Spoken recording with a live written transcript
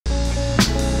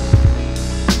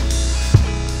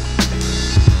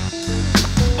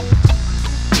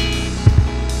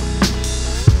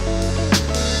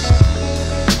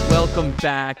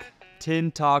back.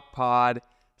 Tin Talk Pod,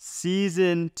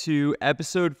 Season 2,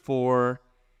 Episode 4.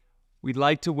 We'd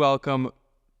like to welcome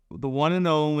the one and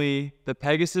only, the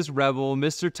Pegasus Rebel,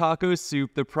 Mr. Taco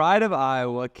Soup, the pride of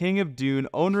Iowa, king of Dune,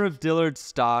 owner of Dillard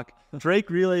Stock,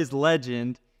 Drake Relays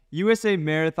legend, USA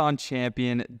Marathon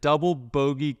champion, double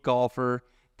bogey golfer,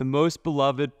 the most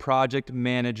beloved project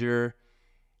manager,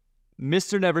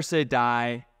 Mr. Never Say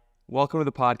Die. Welcome to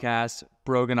the podcast,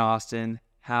 Brogan Austin.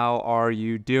 How are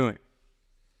you doing?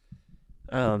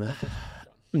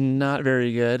 Not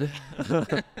very good.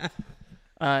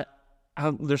 There's some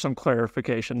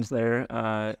clarifications there.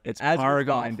 It's par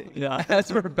golf. Yeah,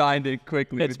 as we're binding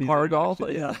quickly. It's par golf.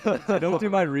 Yeah. I don't do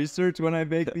my research when I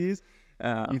make these.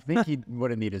 You think he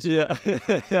would have needed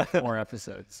more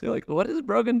episodes? You're like, what does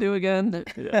Brogan do again?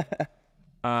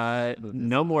 Yeah.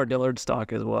 No more Dillard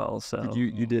stock as well. So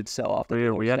you did sell off.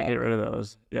 We had to get rid of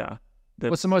those. Yeah.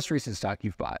 What's the most recent stock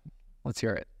you've bought? Let's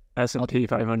hear it. S&P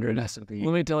 500. S&P.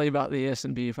 Let me tell you about the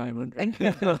S&P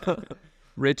 500.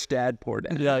 Rich dad, poor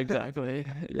dad. Yeah, exactly.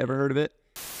 You ever heard of it?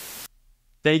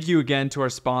 Thank you again to our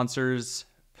sponsors.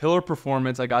 Pillar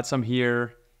Performance. I got some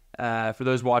here. For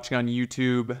those watching on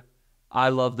YouTube, I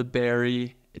love the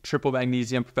berry. Triple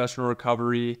magnesium professional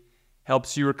recovery.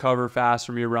 Helps you recover fast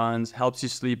from your runs. Helps you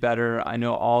sleep better. I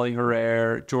know Ollie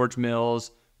Herrera, George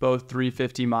Mills, both sub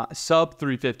 350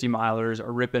 milers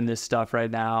are ripping this stuff right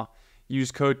now. Use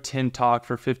code TINTALK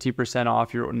for 50%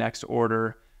 off your next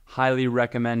order. Highly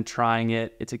recommend trying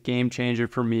it. It's a game changer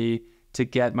for me to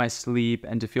get my sleep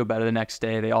and to feel better the next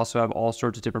day. They also have all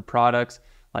sorts of different products,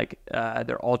 like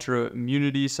their ultra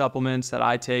immunity supplements that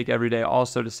I take every day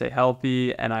also to stay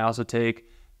healthy. And I also take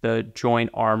the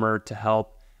joint armor to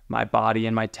help my body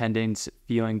and my tendons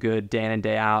feeling good day in and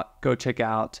day out. Go check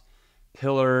out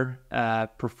Pillar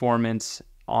Performance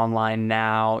online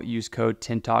now. Use code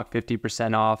TINTALK,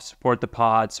 50% off. Support the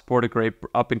pod. Support a great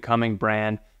up-and-coming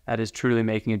brand that is truly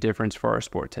making a difference for our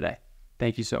sport today.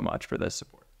 Thank you so much for this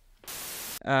support.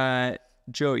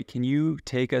 Joey, can you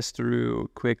take us through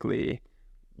quickly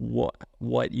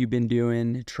what you've been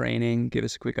doing, training? Give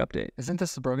us a quick update. Isn't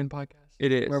this the Brogan podcast?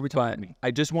 It is. Where are we talking? But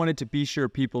I just wanted to be sure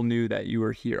people knew that you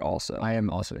were here also. I am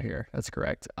also here. That's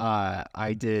correct.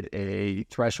 I did a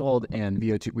threshold and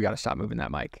VO2. We got to stop moving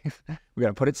that mic. We got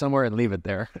to put it somewhere and leave it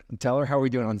there. Tell her how we're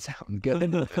doing on sound.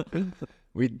 Good.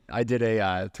 I did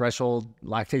a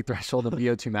lactate threshold and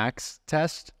VO2 max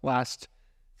test last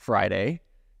Friday,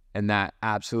 and that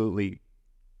absolutely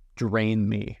drained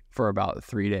me for about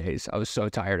 3 days. I was so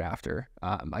tired after.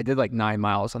 I did like 9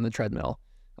 miles on the treadmill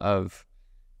of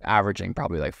averaging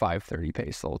probably like 5:30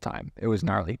 pace the whole time. It was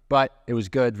gnarly, but it was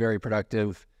good, very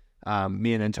productive.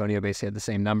 Me and Antonio basically had the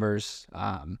same numbers.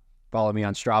 Follow me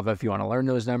on Strava if you want to learn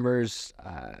those numbers.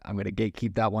 I'm going to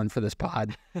gatekeep that one for this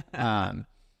pod. And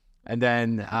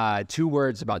then 2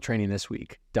 words about training this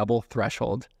week: double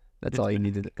threshold. That's all you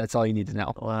need to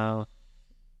know. Wow.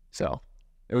 So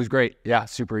it was great. Yeah,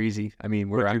 super easy. I mean,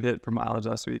 what did you hit for mileage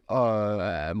last week?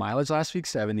 Mileage last week,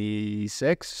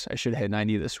 76. I should hit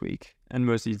 90 this week. And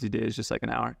most easy days, just like an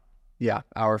hour? Yeah,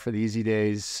 hour for the easy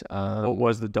days. What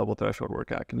was the double threshold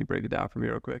workout? Can you break it down for me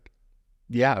real quick?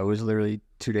 Yeah, it was literally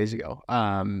 2 days ago.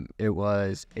 It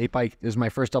was it was my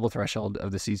first double threshold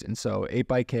of the season. So 8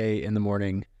 by K in the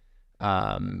morning,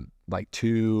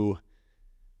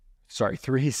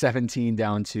 3:17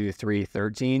 down to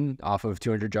 3:13 off of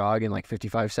 200 jog in like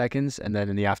 55 seconds. And then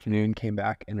in the afternoon came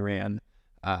back and ran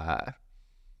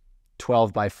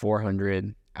 12 by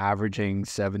 400, averaging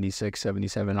 76,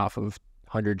 77 off of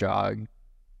 100 jog.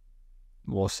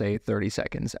 We'll say 30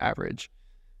 seconds average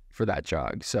for that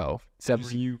jog. So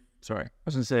Sorry. I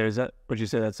was going to say, would you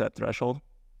say that's that threshold?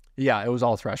 Yeah, it was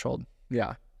all threshold.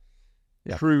 Yeah.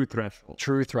 True threshold.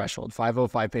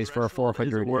 5:05 pace for a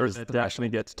 400 word that actually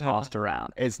gets tossed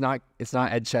around. It's not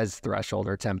Ed Ched's threshold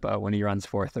or tempo when he runs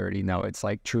 4:30. No, it's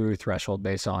like true threshold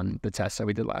based on the tests that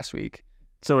we did last week.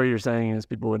 So what you're saying is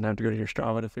people wouldn't have to go to your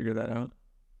Strava to figure that out?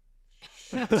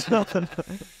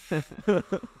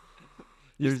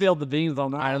 You spilled the beans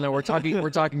on that. I don't know. We're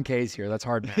talking K's here. That's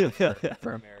hard for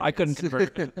Americans. I couldn't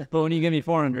convert it. But when you give me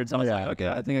 400s, I was like, okay,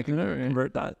 I think I can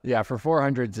convert that. Yeah, for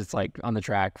 400s, it's like on the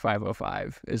track,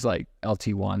 5:05 is like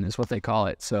LT1 is what they call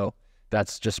it. So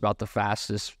that's just about the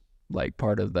fastest like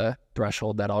part of the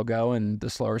threshold that I'll go, and the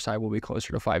slower side will be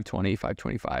closer to 5:20,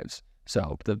 5:25s.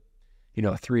 So the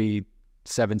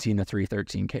 3:17 to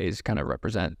 3:13 Ks kind of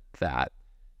represent that.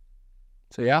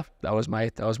 So yeah, that was my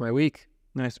week.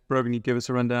 Nice. Brogan, you give us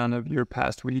a rundown of your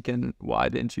past week and why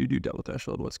didn't you do double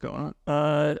threshold? What's going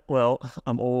on? Well,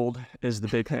 I'm old is the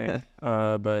big thing.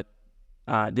 But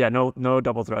no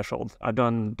double threshold. I've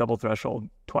done double threshold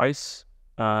twice.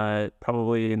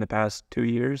 probably in the past 2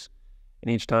 years.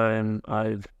 And each time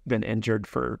I've been injured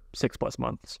for 6+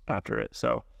 months after it.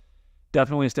 So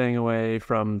definitely staying away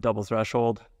from double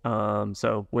threshold.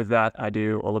 So with that, I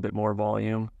do a little bit more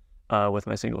volume with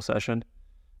my single session.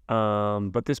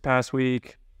 But this past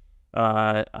week,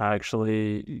 I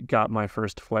actually got my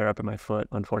first flare up in my foot,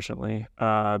 unfortunately.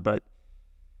 But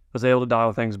was able to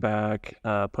dial things back,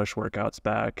 push workouts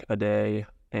back a day,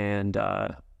 and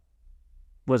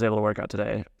was able to work out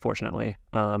today, fortunately.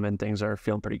 And things are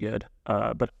feeling pretty good.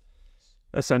 But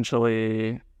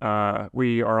essentially,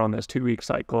 we are on this 2-week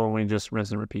cycle, and we just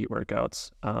rinse and repeat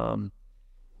workouts.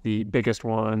 The biggest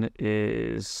one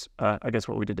is, I guess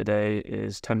what we did today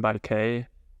is 10 by K,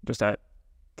 just at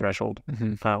threshold,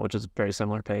 which is very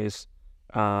similar pace.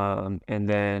 And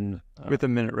then with a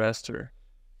minute rest or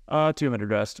 2-minute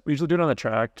rest. We usually do it on the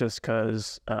track just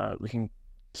because we can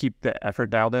keep the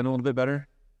effort dialed in a little bit better.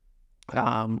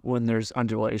 When there's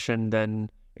undulation, then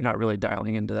you're not really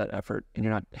dialing into that effort and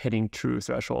you're not hitting true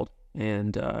threshold.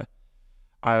 And I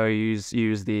always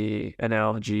use the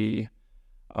analogy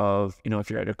of, if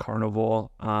you're at a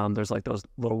carnival, there's like those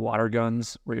little water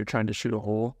guns where you're trying to shoot a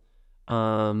hole.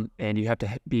 And you have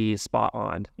to be spot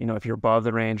on. If you're above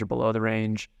the range or below the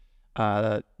range,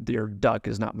 your duck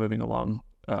is not moving along.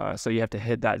 So you have to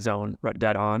hit that zone right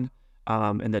dead on.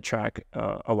 And the track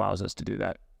allows us to do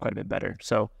that quite a bit better.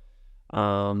 So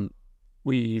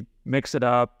we mix it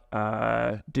up,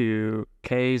 do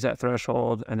Ks at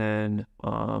threshold, and then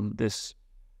this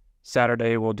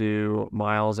Saturday we'll do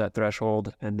miles at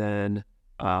threshold, and then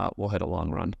we'll hit a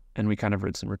long run. And we kind of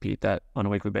rinse and repeat that on a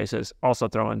weekly basis. Also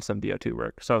throw in some VO2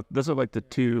 work. So those are like the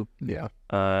two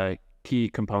key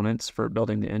components for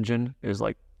building the engine is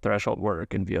like threshold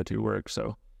work and VO2 work.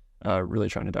 So really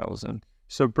trying to dial those in.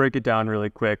 So break it down really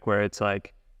quick where it's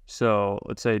like, so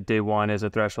let's say day 1 is a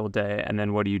threshold day, and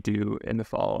then what do you do in the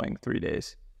following 3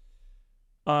 days?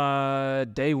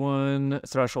 Day 1,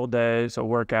 threshold day, so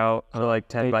workout. So like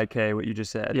 10 by K, what you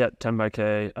just said. Yeah, 10 by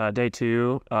K. Day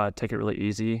 2, take it really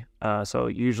easy. So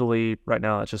usually right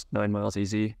now it's just 9 miles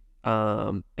easy.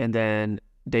 And then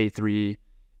day 3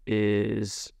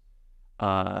 is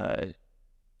a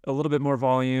little bit more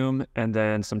volume and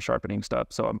then some sharpening stuff.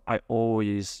 So I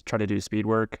always try to do speed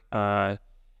work.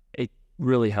 It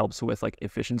really helps with like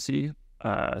efficiency.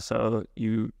 So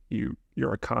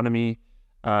your economy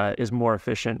is more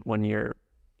efficient when you're,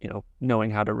 knowing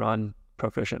how to run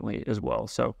proficiently as well.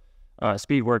 So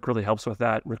speed work really helps with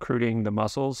that, recruiting the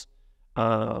muscles.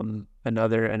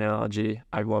 Another analogy,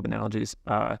 I love analogies.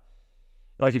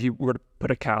 Like if you were to put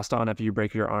a cast on after you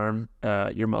break your arm,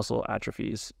 your muscle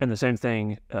atrophies. And the same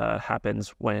thing happens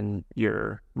when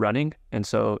you're running. And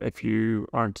so if you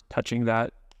aren't touching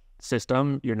that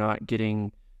system, you're not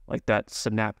getting like that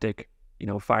synaptic,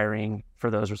 firing for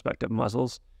those respective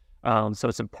muscles. So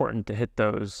it's important to hit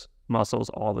those muscles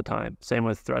all the time. Same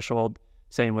with threshold,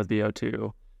 same with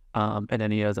VO2, and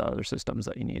any of the other systems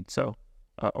that you need. So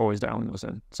always dialing those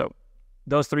in. So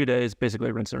those 3 days,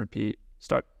 basically rinse and repeat,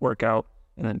 start workout,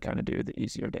 and then kind of do the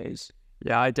easier days.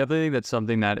 Yeah, I definitely think that's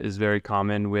something that is very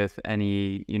common with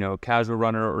any, casual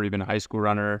runner or even a high school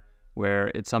runner, where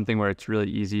it's something where it's really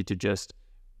easy to just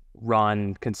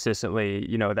run consistently,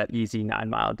 that easy 9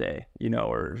 mile day,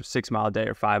 or 6 mile day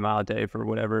or 5 mile day for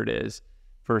whatever it is.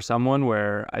 For someone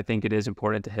where I think it is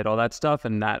important to hit all that stuff,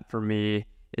 and that for me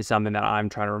is something that I'm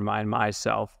trying to remind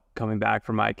myself coming back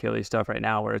from my Achilles stuff right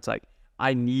now, where it's like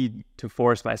I need to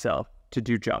force myself to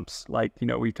do jumps like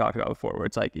we've talked about before, where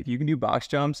it's like if you can do box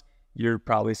jumps, you're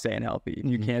probably staying healthy. If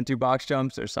you can't do box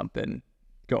jumps, there's something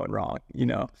going wrong,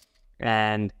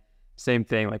 and same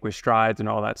thing like with strides and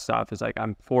all that stuff is like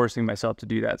I'm forcing myself to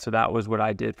do that. So that was what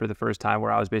I did for the first time,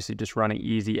 where I was basically just running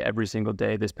easy every single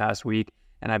day this past week,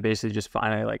 and I basically just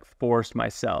finally like forced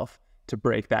myself to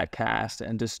break that cast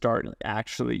and to start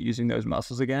actually using those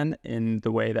muscles again in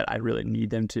the way that I really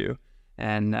need them to.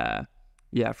 And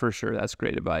yeah, for sure, that's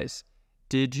great advice.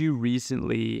 Did you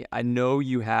recently, I know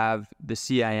you have the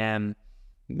CIM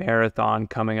marathon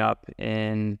coming up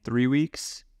in 3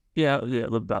 weeks. Yeah,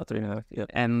 about 3.5. Yeah,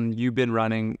 and you've been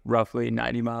running roughly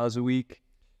 90 miles a week,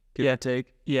 give or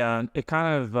take. Yeah, it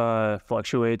kind of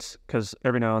fluctuates because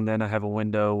every now and then I have a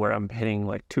window where I'm hitting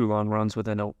like 2 long runs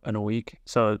within a week.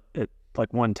 So it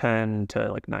like 110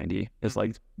 to like 90 is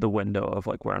like the window of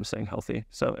like where I'm staying healthy.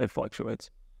 So it fluctuates.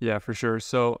 Yeah, for sure.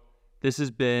 So this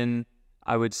has been,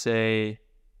 I would say,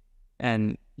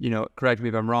 and correct me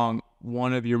if I'm wrong,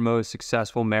 one of your most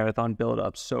successful marathon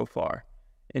build-ups so far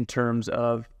in terms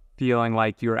of feeling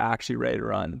like you're actually ready to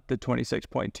run the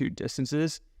 26.2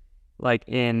 distances, like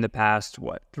in the past,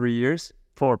 3 years?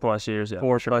 4+ years, yeah.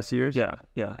 4+ years?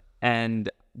 Yeah. And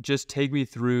just take me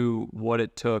through what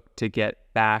it took to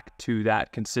get back to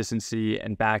that consistency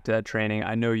and back to that training.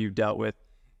 I know you've dealt with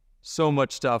so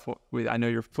much stuff with, I know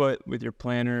your foot, with your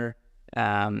plantar,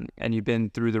 and you've been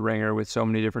through the ringer with so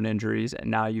many different injuries, and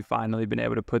now you've finally been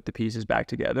able to put the pieces back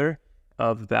together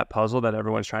of that puzzle that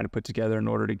everyone's trying to put together in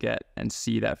order to get and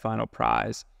see that final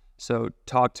prize. So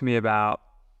talk to me about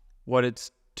what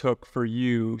it's took for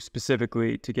you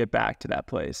specifically to get back to that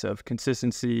place of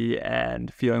consistency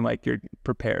and feeling like you're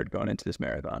prepared going into this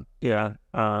marathon. Yeah.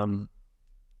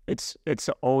 It's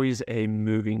always a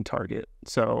moving target.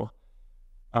 So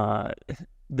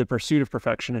the pursuit of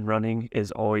perfection in running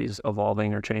is always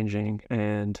evolving or changing.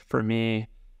 And for me,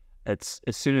 it's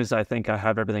as soon as I think I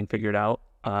have everything figured out,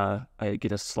 I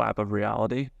get a slap of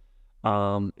reality.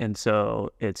 And so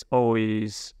it's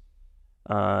always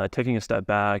taking a step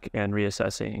back and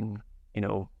reassessing,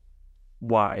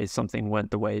 why something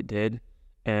went the way it did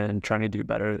and trying to do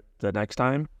better the next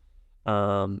time.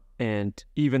 And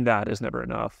even that is never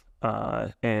enough.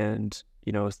 And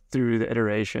through the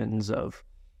iterations of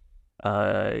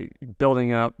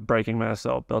building up, breaking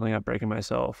myself,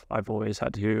 I've always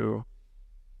had to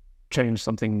change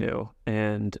something new.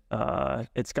 And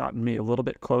it's gotten me a little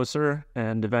bit closer.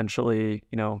 And eventually,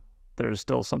 there's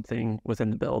still something within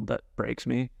the build that breaks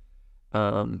me.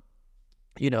 For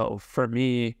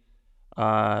me,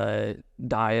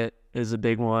 diet is a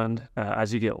big one.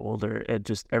 As you get older,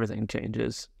 everything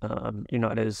changes. You're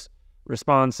not as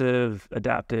responsive,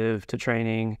 adaptive to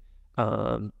training.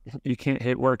 You can't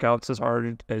hit workouts as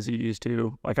hard as you used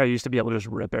to. Like I used to be able to just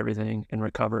rip everything and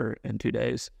recover in 2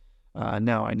 days.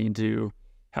 Now I need to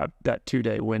have that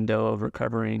 2-day window of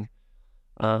recovering.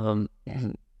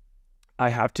 I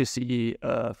have to see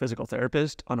a physical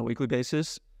therapist on a weekly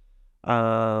basis.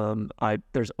 I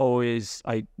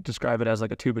describe it as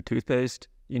like a tube of toothpaste.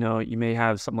 You may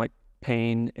have some like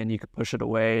pain and you could push it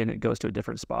away and it goes to a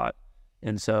different spot.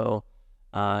 And so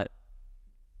that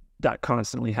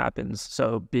constantly happens.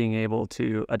 So being able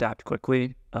to adapt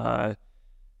quickly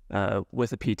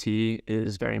with a PT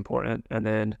is very important. And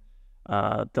then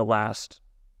the last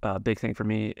big thing for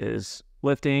me is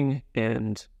lifting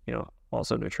and,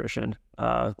 also nutrition.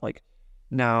 Like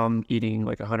now I'm eating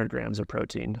like 100 grams of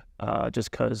protein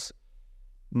just because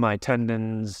my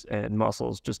tendons and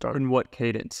muscles just aren't. In what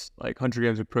cadence? Like 100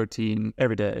 grams of protein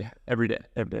every day.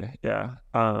 Yeah.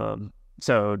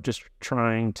 So just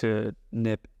trying to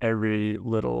nip every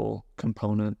little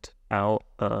component out.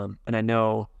 And I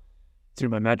know through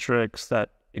my metrics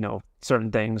that,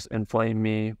 certain things inflame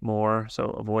me more. So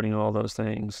avoiding all those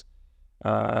things.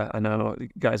 I know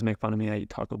guys make fun of me. I eat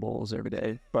taco bowls every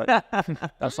day, but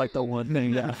that's like the one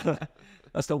thing. Yeah,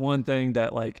 that's the one thing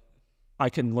that like I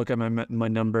can look at my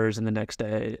numbers and the next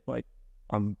day like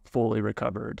I'm fully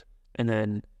recovered. And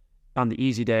then on the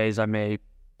easy days I may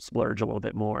splurge a little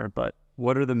bit more. But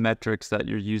what are the metrics that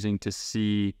you're using to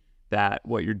see that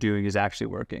what you're doing is actually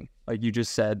working? Like you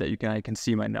just said that I can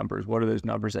see my numbers. What are those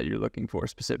numbers that you're looking for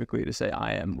specifically to say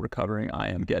I am recovering, I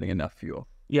am getting enough fuel?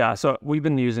 Yeah, so I've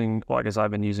been using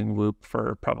Whoop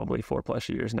for probably 4+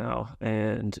 years now.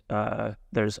 And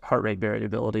there's heart rate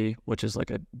variability, which is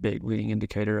like a big leading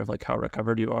indicator of like how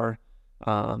recovered you are,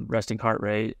 resting heart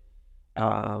rate.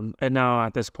 And now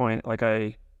at this point, like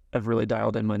I've really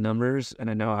dialed in my numbers and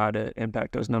I know how to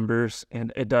impact those numbers.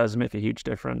 And it does make a huge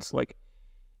difference. Like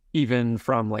even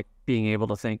from like being able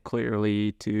to think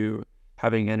clearly to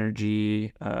having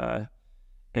energy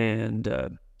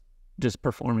and just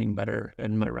performing better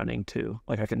in my running too.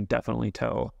 Like I can definitely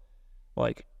tell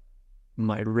like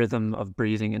my rhythm of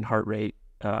breathing and heart rate.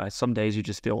 Some days you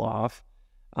just feel off,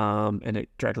 and it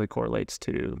directly correlates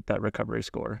to that recovery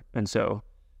score. And so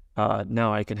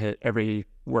now I can hit every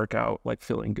workout like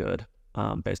feeling good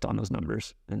based on those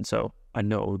numbers. And so I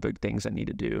know the things I need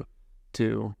to do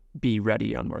to be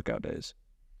ready on workout days.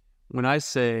 When I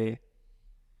say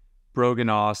Brogan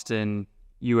Austin,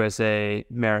 USA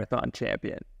marathon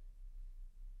champion,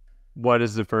 what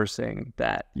is the first thing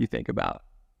that you think about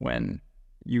when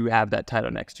you have that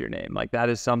title next to your name? Like that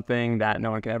is something that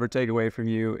no one can ever take away from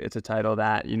you. It's a title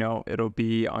that, it'll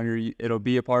be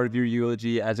a part of your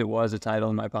eulogy as it was a title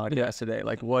in my podcast today.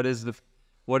 Like what is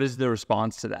the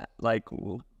response to that? Like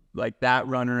that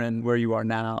runner and where you are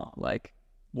now, like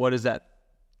what is that?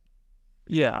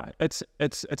 Yeah, it's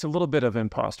a little bit of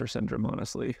imposter syndrome,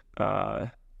 honestly.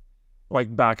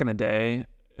 Like back in the day,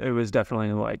 it was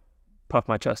definitely like puff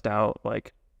my chest out,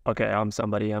 like, okay, I'm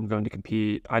somebody, I'm going to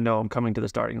compete. I know I'm coming to the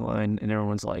starting line and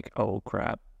everyone's like, oh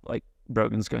crap, like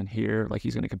Brogan's going here, like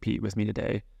he's going to compete with me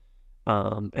today.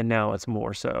 And now it's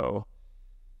more so,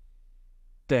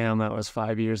 damn, that was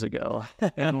 5 years ago.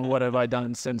 And what have I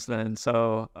done since then?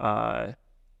 So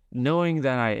knowing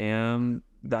that I am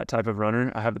that type of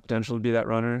runner, I have the potential to be that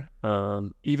runner.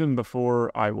 Even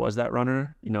before I was that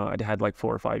runner, you know, I'd had like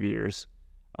 4 or 5 years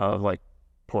of like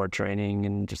poor training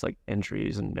and just like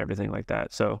injuries and everything like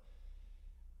that. So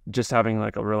just having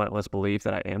like a relentless belief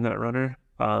that I am that runner,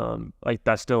 like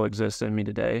that still exists in me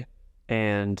today.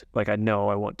 And like, I know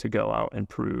I want to go out and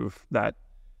prove that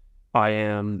I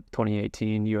am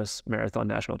 2018 U.S. Marathon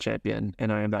National Champion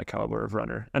and I am that caliber of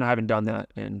runner. And I haven't done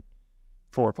that in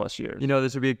 4+ years. You know,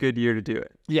 this would be a good year to do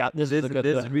it. Yeah, this would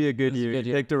be a good year.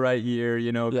 You picked the right year,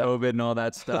 you know, Yeah. COVID and all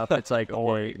that stuff. It's like,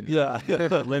 Yeah.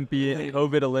 Olympian,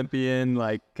 COVID Olympian,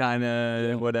 like kind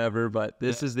of whatever, but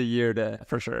this is the year to.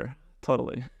 For sure.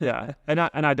 Totally. Yeah. And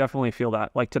I definitely feel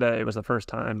that. Like today was the first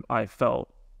time I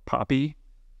felt poppy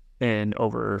in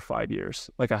over 5 years.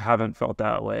 Like I haven't felt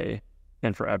that way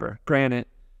in forever. Granted,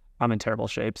 I'm in terrible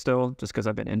shape still just because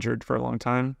I've been injured for a long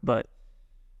time, but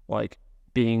like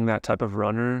being that type of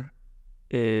runner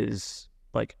is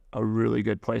like a really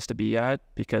good place to be at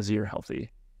because you're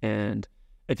healthy. And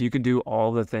if you can do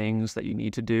all the things that you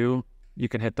need to do, you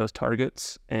can hit those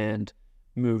targets and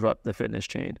move up the fitness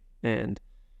chain. And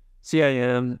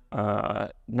CIM,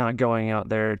 not going out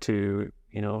there to,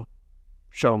 you know,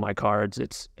 show my cards.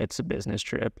 It's a business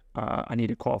trip. I need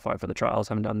to qualify for the trials.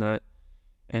 Haven't done that.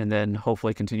 And then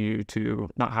hopefully continue to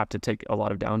not have to take a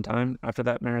lot of downtime after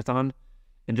that marathon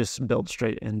and just build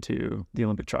straight into the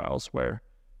Olympic trials where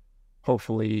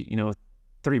hopefully, you know,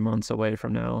 3 months away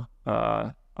from now,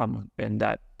 I'm in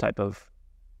that type of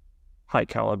high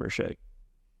caliber shape.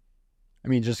 I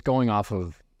mean, just going off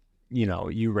of, you know,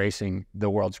 you racing the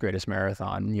world's greatest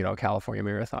marathon, you know, California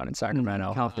Marathon in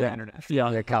Sacramento. California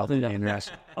International. Yeah, California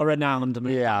International. A renowned,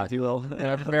 Yeah. if you will.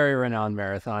 A very renowned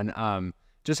marathon.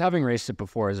 Just having raced it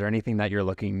before, is there anything that you're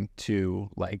looking to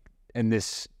like in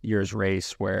this year's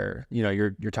race where, you know,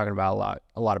 you're talking about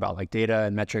a lot about like data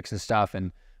and metrics and stuff,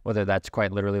 and whether that's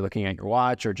quite literally looking at your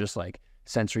watch or just like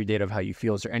sensory data of how you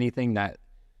feel? Is there anything that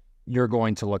you're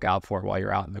going to look out for while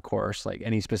you're out in the course? Like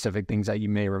any specific things that you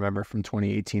may remember from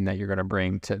 2018 that you're going to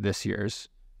bring to this year's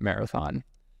marathon?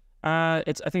 I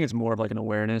think it's more of like an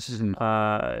awareness. It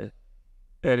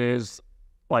is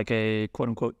like a quote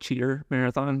unquote cheater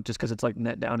marathon just because it's like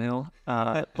net downhill.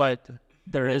 But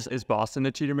there is Boston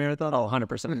a cheater marathon? Oh,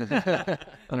 100%.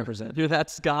 100%. You're that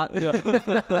Scott?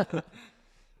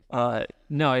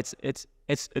 No, it's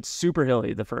super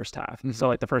hilly the first half. Mm-hmm. So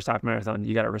like the first half marathon,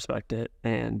 you got to respect it.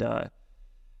 And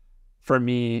for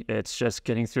me, it's just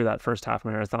getting through that first half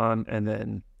marathon and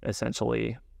then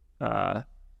essentially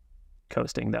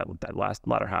coasting that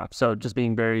latter half. So just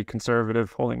being very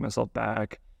conservative, holding myself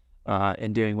back,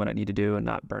 and doing what I need to do and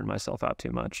not burn myself out too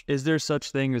much. Is there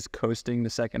such thing as coasting the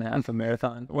second half of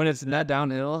marathon? When it's net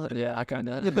downhill, yeah, I kind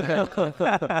of.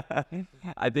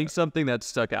 I think something that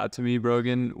stuck out to me,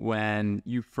 Brogan, when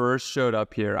you first showed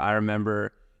up here, I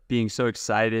remember being so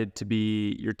excited to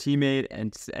be your teammate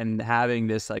and having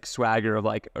this like swagger of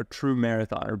like a true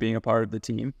marathoner, being a part of the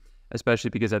team, especially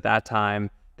because at that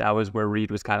time, that was where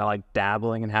Reed was kind of like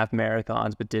dabbling in half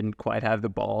marathons, but didn't quite have the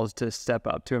balls to step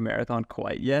up to a marathon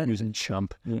quite yet. He was in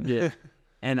chump. Yeah.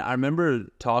 And I remember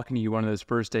talking to you one of those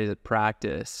first days at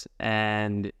practice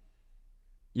and,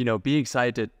 you know, being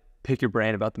excited to pick your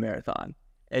brain about the marathon.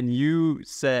 And you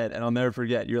said, and I'll never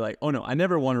forget, you're like, oh no, I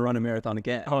never want to run a marathon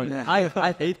again. Oh, yeah.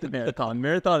 I hate the marathon.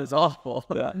 Marathon is awful.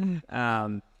 Yeah.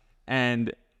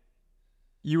 And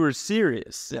you were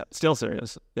serious. Yeah, still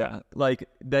serious. Yeah. Like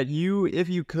that if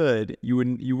you could, you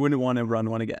wouldn't want to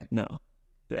run one again. No.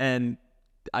 And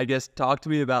I guess talk to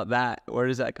me about that. Where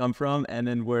does that come from? And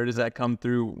then where does that come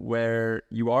through where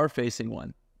you are facing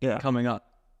one coming up?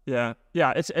 Yeah.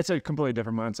 Yeah. It's a completely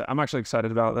different mindset. I'm actually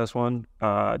excited about this one.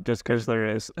 Just because there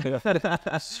is.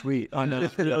 Sweet. I know.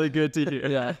 It's really good to hear.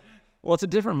 Yeah. Well, it's a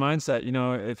different mindset. You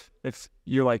know, if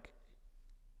you're like,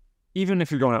 even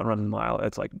if you're going out and running a mile,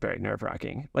 it's like very nerve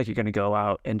wracking. Like you're going to go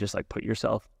out and just like put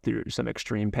yourself through some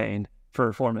extreme pain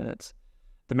for 4 minutes.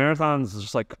 The marathon is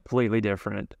just like completely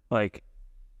different. Like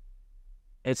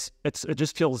it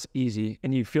just feels easy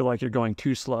and you feel like you're going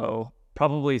too slow,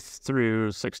 probably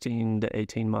through 16 to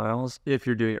 18 miles. If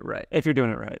you're doing it right. If you're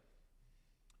doing it right.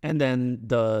 And then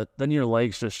your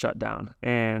legs just shut down.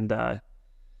 And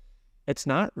it's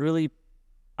not really,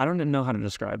 I don't even know how to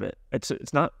describe it.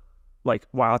 It's not like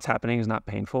while it's happening is not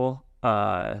painful.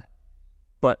 But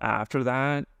after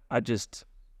that, I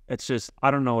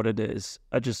don't know what it is.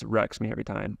 It just wrecks me every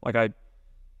time. Like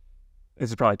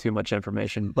this is probably too much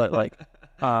information, but like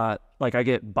I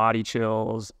get body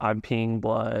chills, I'm peeing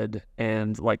blood,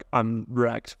 and like I'm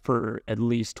wrecked for at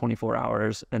least 24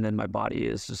 hours. And then my body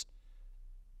is just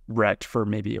wrecked for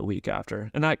maybe a week after.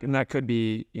 And that could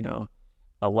be, you know,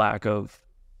 a lack of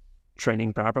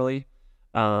training properly.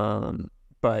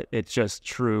 But it just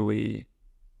truly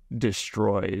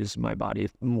destroys my body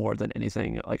more than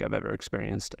anything like I've ever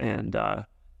experienced. And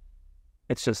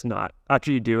it's just not,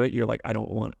 after you do it, you're like, I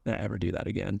don't want to ever do that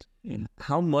again. And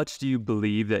How much do you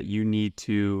believe that you need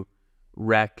to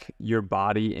wreck your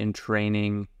body in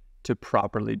training to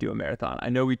properly do a marathon? I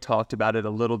know we talked about it a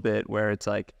little bit where it's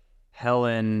like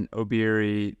Helen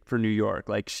Obiri for New York,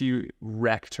 like she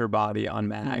wrecked her body on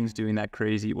mags doing that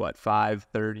crazy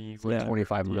 5:30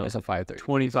 25 miles at 5:30.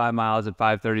 25 miles at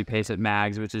 5:30 pace at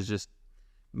mags, which is just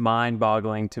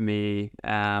mind-boggling to me.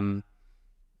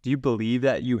 Do you believe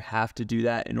that you have to do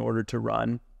that in order to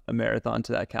run a marathon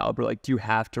to that caliber? Like, do you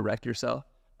have to wreck yourself?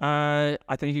 I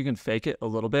think you can fake it a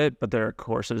little bit, but there are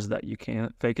courses that you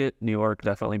can't fake it. New York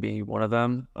definitely being one of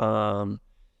them. I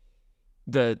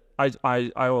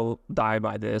will die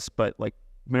by this, but like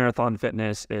marathon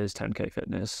fitness is 10K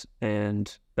fitness,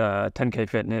 and 10K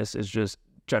fitness is just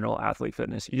general athlete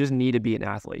fitness. You just need to be an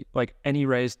athlete. Like any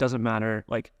race doesn't matter.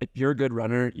 Like if you're a good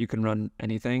runner, you can run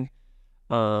anything.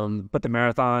 But the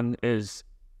marathon is,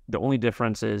 the only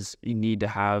difference is you need to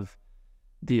have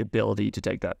the ability to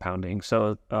take that pounding.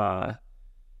 So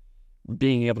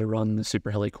being able to run the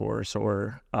super hilly course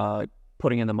or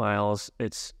putting in the miles,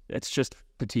 it's just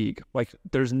fatigue. Like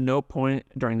there's no point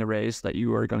during the race that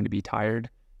you are going to be tired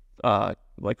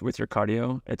like with your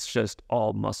cardio. It's just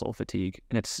all muscle fatigue,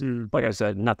 and it's like I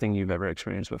said, nothing you've ever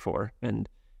experienced before, and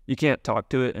you can't talk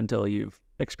to it until you've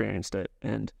experienced it.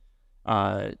 And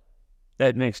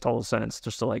that makes total sense,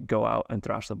 just to like go out and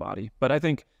thrash the body. But I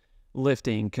think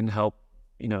lifting can help,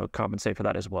 compensate for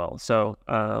that as well. So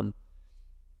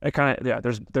it kind of,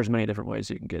 there's many different ways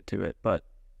you can get to it, but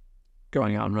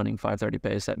going out and running 5:30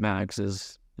 pace at max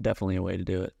is definitely a way to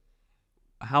do it.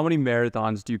 How many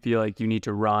marathons do you feel like you need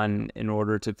to run in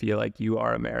order to feel like you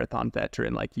are a marathon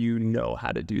veteran, like you know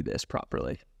how to do this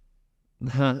properly?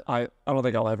 I don't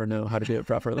think I'll ever know how to do it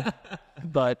properly,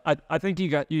 but I think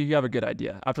you have a good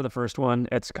idea. After the first one,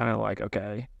 it's kind of like,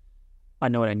 okay, I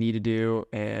know what I need to do.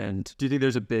 And Do you think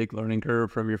there's a big learning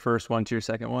curve from your first one to your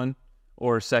second one,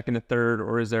 or second to third,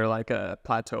 or is there like a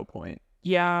plateau point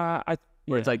yeah,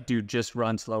 where it's like, dude, just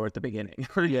run slower at the beginning?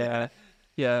 yeah.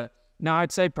 No,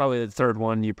 I'd say probably the third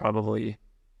one, it's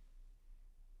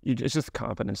just a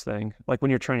confidence thing. Like when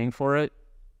you're training for it,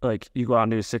 like you go out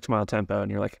and do a 6-mile tempo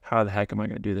and you're like, how the heck am I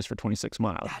going to do this for 26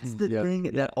 miles? That's the thing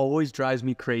that always drives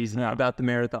me crazy about the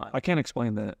marathon. I can't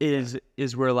explain that.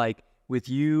 Is where like with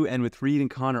you and with Reed and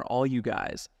Connor, all you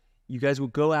guys will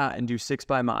go out and do 6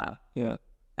 by mile. Yeah.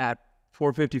 At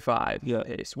 4:55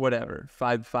 pace, whatever,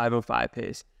 5:05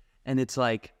 pace. And it's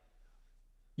like,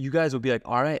 you guys will be like,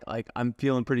 all right, like I'm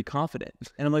feeling pretty confident.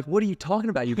 And I'm like, what are you talking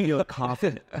about? You feel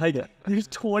confident. Like there's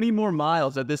 20 more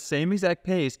miles at this same exact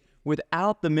pace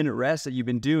without the minute rest that you've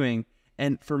been doing.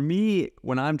 And for me,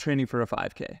 when I'm training for a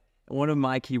 5K, one of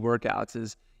my key workouts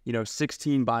is,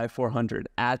 16 by 400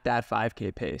 at that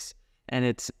 5K pace. And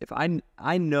it's, if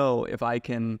I know if I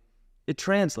can, it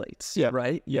translates,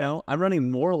 right? I'm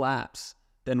running more laps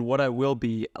than what I will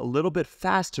be, a little bit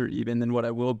faster even than what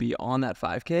I will be on that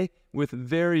 5K with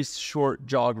very short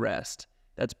jog rest.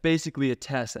 That's basically a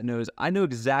test that I know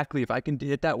exactly if I can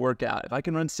hit that workout, if I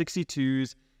can run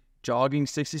 62s, jogging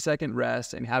 60-second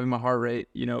rest and having my heart rate,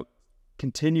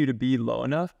 continue to be low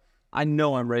enough, I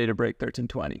know I'm ready to break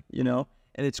 13:20,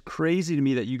 And it's crazy to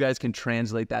me that you guys can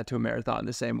translate that to a marathon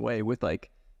the same way with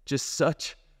like just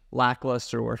such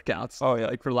lackluster workouts. Oh yeah,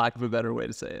 like for lack of a better way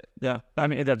to say it. Yeah, I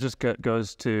mean that just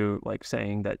goes to like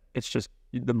saying that it's just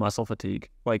the muscle fatigue.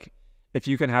 Like if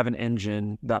you can have an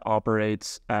engine that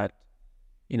operates at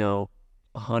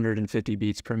 150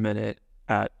 beats per minute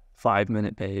at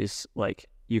 5-minute pace, like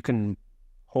you can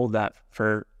hold that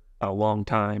for a long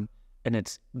time, and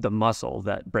it's the muscle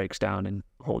that breaks down and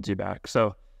holds you back.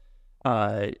 So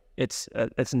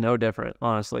it's no different,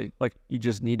 honestly. Like you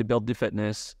just need to build the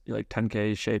fitness, like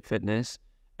 10K shape fitness,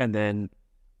 and then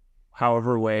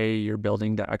however way you're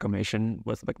building the acclimation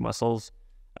with like muscles,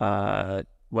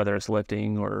 whether it's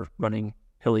lifting or running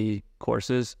hilly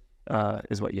courses,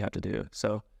 is what you have to do.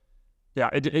 So yeah,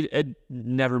 it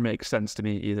never makes sense to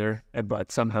me either,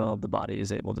 but somehow the body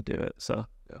is able to do it. So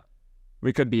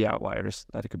we could be outliers.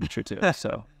 That could be true too.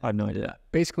 So I have no idea.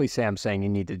 Basically, Sam's saying you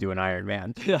need to do an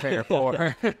Ironman to prepare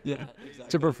for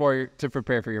Exactly. to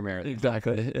prepare for your marathon.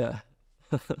 Exactly. Yeah.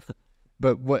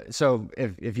 But what? So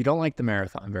if you don't like the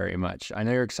marathon very much, I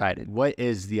know you're excited. What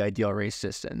is the ideal race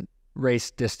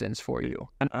distance for you?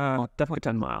 Definitely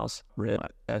 10 miles. Rip.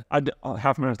 Half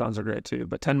marathons are great too,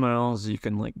 but 10 miles you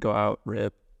can like go out,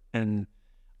 rip, and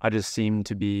I just seem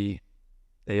to be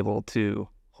able to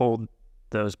hold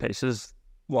those paces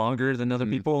longer than other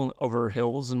people over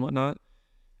hills and whatnot.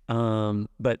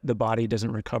 But the body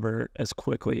doesn't recover as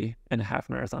quickly in a half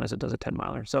marathon as it does a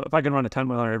 10-miler. So if I can run a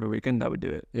 10-miler every weekend, that would do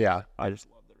it. Yeah. I just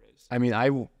love the race. I mean,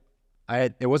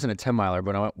 it wasn't a 10-miler,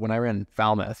 but when I ran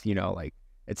Falmouth, you know, like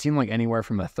it seemed like anywhere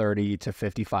from a 30 to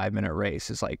 55-minute race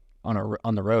is like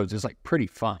on the roads is like pretty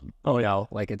fun. Oh, you yeah. know,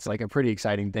 like it's like a pretty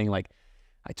exciting thing. Like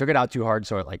I took it out too hard,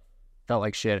 so it like felt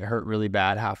like shit. It hurt really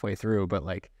bad halfway through, but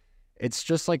like it's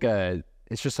just like a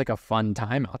fun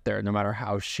time out there, no matter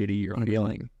how shitty you're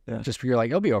feeling. Yeah. Just you're like,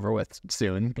 it'll be over with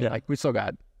soon. Yeah. Like we still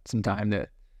got some time to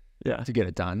get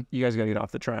it done. You guys got to get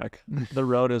off the track. The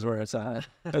road is where it's at.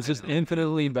 It's just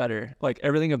infinitely better. Like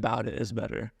everything about it is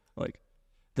better. Like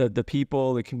the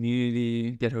people, the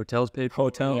community, Get hotels paid for.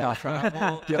 hotel,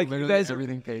 travel. Like you guys,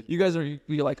 everything paid. you guys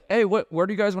you're like, hey, where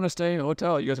do you guys want to stay in a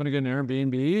hotel? You guys want to get an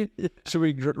Airbnb? Should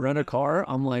we rent a car?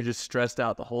 I'm like, Just stressed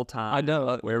out the whole time. I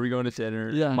know. Where are we going to dinner?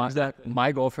 Yeah, exactly.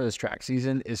 My goal for this track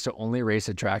season is to only race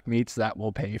at track meets that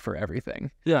will pay for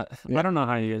everything. Yeah, I don't know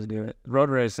how you guys do it. Road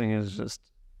racing is just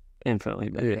infinitely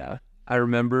better. Yeah. I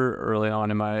remember early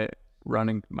on in my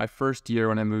first year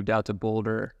when I moved out to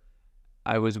Boulder,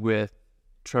 I was with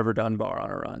Trevor Dunbar on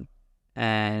a run.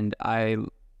 And I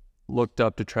looked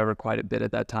up to Trevor quite a bit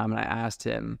at that time. And I asked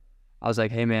him, I was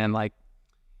like, hey man, like,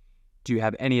 do you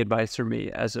have any advice for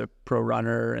me as a pro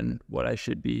runner and what I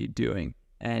should be doing?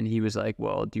 And he was like,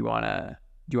 well, do you want to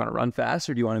run fast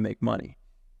or do you want to make money?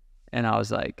 And I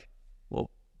was like, well,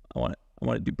 I want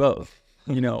to do both.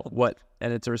 You know what?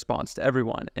 And it's a response to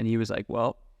everyone. And he was like,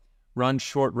 well, run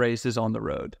short races on the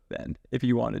road then if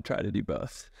you want to try to do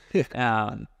both.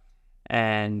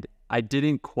 And I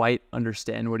didn't quite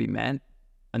understand what he meant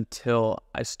until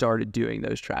I started doing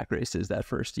those track races that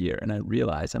first year. And I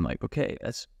realized, I'm like, okay,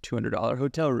 that's $200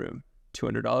 hotel room,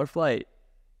 $200 flight,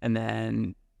 and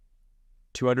then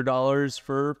 $200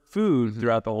 for food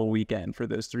throughout the whole weekend for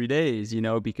those 3 days, you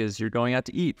know, because you're going out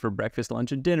to eat for breakfast,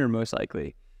 lunch, and dinner most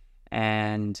likely.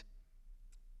 And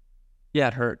yeah,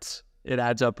 it hurts. It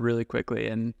adds up really quickly.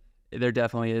 And there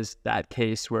definitely is that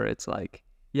case where it's like,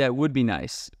 yeah, it would be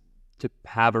nice to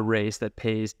have a race that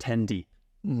pays 10 deep,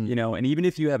 you know, and even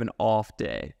if you have an off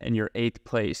day and you're 8th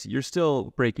place, you're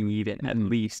still breaking even at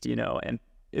least, you know, and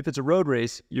if it's a road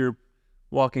race, you're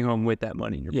walking home with that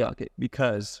money in your pocket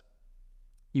because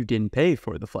you didn't pay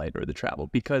for the flight or the travel,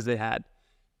 because they had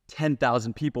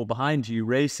 10,000 people behind you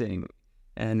racing.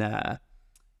 And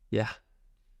yeah,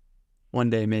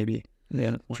 one day maybe.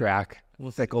 Yeah. Track.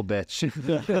 Fickle bitch.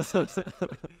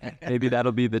 Maybe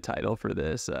that'll be the title for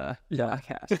this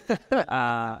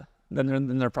podcast.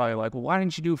 Then they're probably like, well, why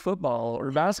didn't you do football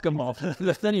or basketball?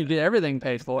 Then you get everything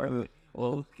paid for.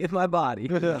 Well, get my body.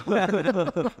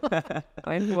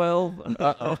 I'm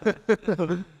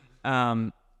 12.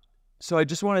 So I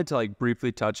just wanted to like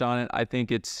briefly touch on it. I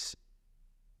think it's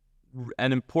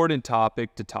an important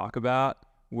topic to talk about,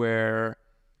 where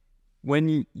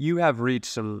when you have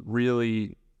reached some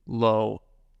really low,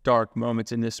 dark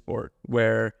moments in this sport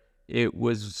where it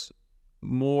was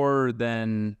more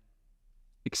than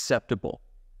acceptable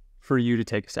for you to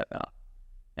take a step out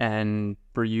and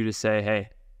for you to say, hey,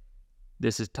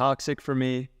 this is toxic for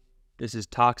me. This is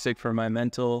toxic for my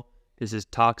mental. This is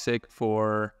toxic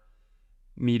for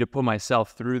me to put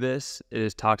myself through this. It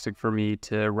is toxic for me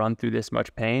to run through this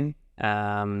much pain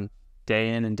day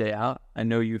in and day out. I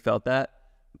know you felt that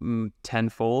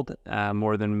tenfold,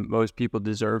 more than most people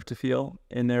deserve to feel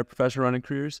in their professional running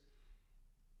careers.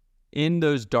 In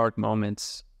those dark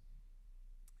moments,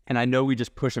 and I know we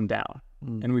just push them down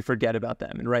and we forget about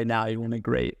them. And right now you're in a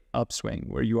great upswing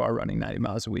where you are running 90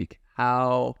 miles a week.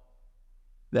 How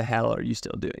the hell are you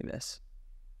still doing this?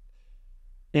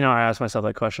 You know, I ask myself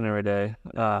that question every day.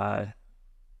 I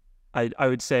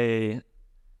would say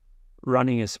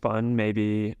running is fun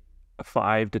maybe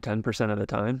 5 to 10% of the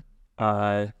time.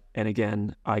 And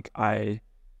again, I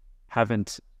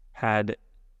haven't had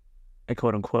a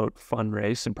quote unquote fun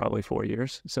race in probably 4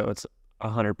 years. So it's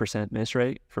 100% miss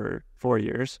rate for 4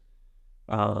 years.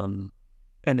 And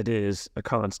it is a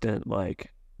constant,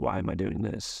 like, why am I doing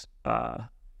this?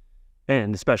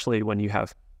 And especially when you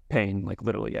have pain, like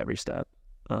literally every step,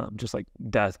 just like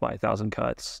death by 1,000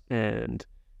 cuts, and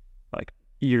like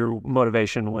your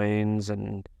motivation wanes.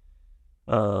 And,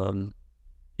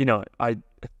 you know, I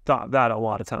thought that a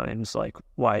lot of times, like,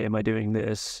 why am I doing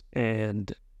this?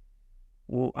 And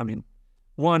well, I mean,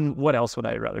 one, what else would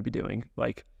I rather be doing?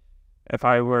 Like, if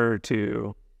I were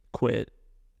to quit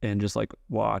and just like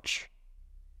watch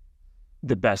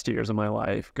the best years of my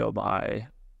life go by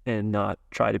and not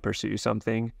try to pursue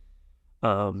something,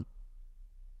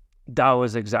 that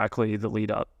was exactly the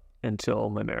lead up until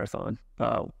my marathon.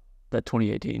 the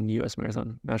 2018 U.S.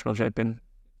 Marathon national champion.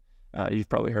 You've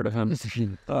probably heard of him.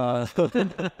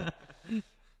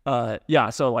 Yeah,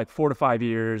 so like 4 to 5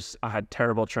 years, I had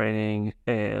terrible training,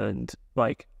 and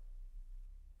like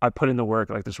I put in the work,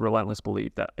 like this relentless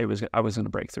belief that I was going to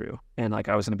break through, and like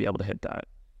I was going to be able to hit that.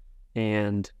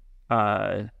 And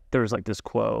there was like this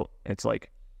quote. It's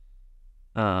like,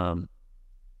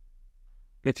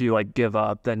 if you like give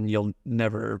up, then you'll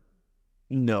never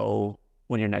know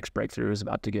when your next breakthrough is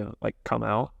about to come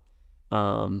out.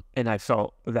 And I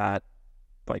felt that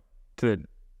like to the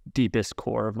deepest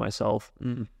core of myself.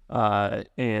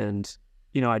 And,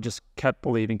 you know, I just kept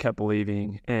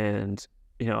believing. And,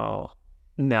 you know,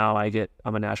 now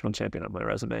I'm a national champion on my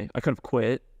resume. I could have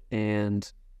quit,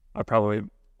 and I probably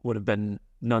would have been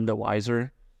none the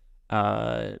wiser.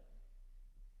 But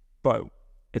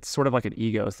it's sort of like an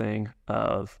ego thing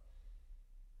of,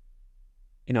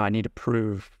 you know, I need to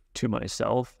prove to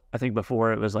myself. I think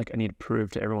before it was like I need to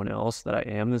prove to everyone else that I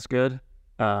am this good.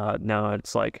 Now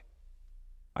it's like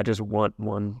I just want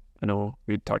one. I know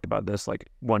we talked about this, like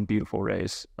one beautiful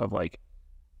race of like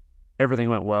everything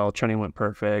went well, training went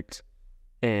perfect,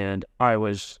 and I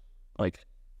was like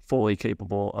fully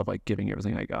capable of like giving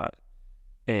everything I got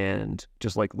and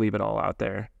just like leave it all out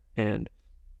there. And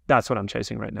that's what I'm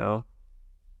chasing right now,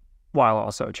 while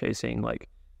also chasing like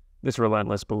this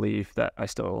relentless belief that I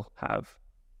still have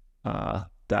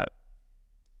that,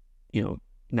 you know,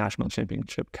 national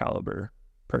championship caliber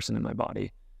person in my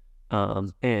body.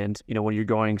 And, you know, when you're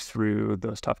going through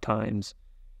those tough times,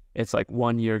 it's like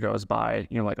 1 year goes by, and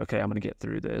you're like, okay, I'm going to get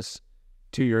through this.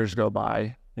 2 years go by,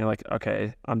 and you're like,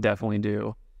 okay, I'm definitely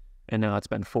due. And now it's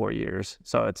been 4 years.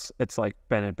 So it's like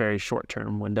been a very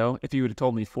short-term window. If you would have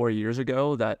told me 4 years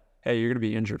ago that, hey, you're going to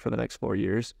be injured for the next 4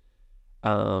 years,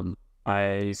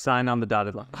 I sign on the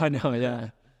dotted line. I know, yeah.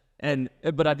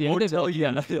 But at the end of it,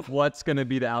 yeah, what's going to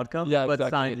be the outcome? Yeah, but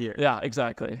exactly. sign here. Yeah,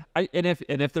 exactly. And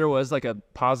if there was like a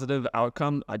positive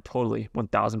outcome, I totally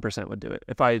 1000% would do it.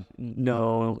 If I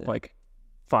know like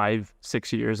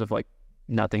 5-6 years of like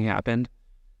nothing happened,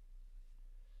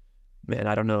 man,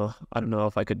 I don't know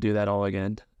if I could do that all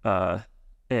again.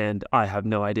 And I have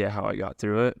no idea how I got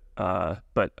through it.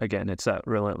 But again, it's that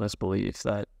relentless belief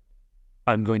that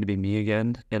I'm going to be me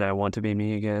again, and I want to be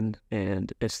me again,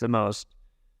 and it's the most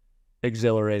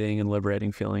exhilarating and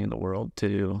liberating feeling in the world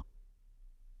to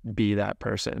be that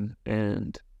person.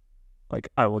 And like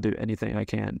I will do anything I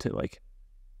can to like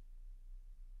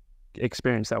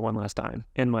experience that one last time.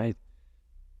 And my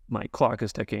clock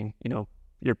is ticking. You know,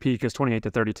 your peak is 28 to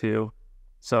 32,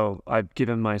 so I've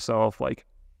given myself like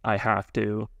I have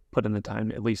to put in the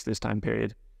time at least this time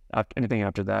period. Anything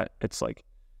after that, it's like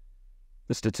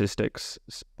the statistics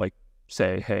like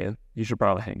say, hey, you should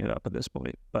probably hang it up at this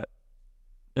point. But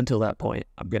until that point,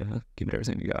 I'm gonna give it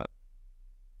everything you got.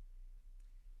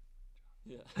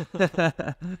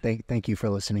 Yeah. Thank you for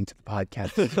listening to the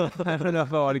podcast. I don't know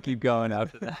if I want to keep going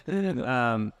after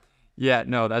that. Yeah,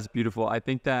 no, that's beautiful. I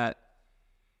think that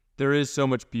there is so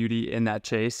much beauty in that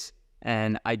chase,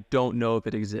 and I don't know if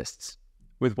it exists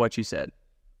with what you said.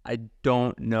 I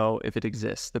don't know if it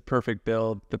exists. The perfect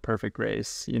build, the perfect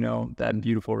race, you know, that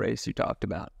beautiful race you talked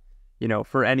about, you know,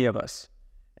 for any of us.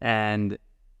 And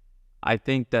I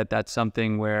think that that's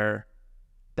something where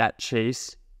that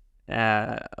chase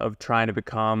of trying to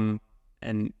become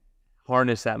and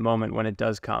harness that moment when it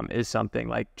does come is something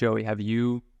like, Joey, have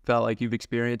you felt like you've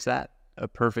experienced that? A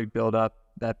perfect build up,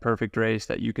 that perfect race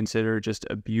that you consider just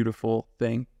a beautiful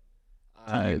thing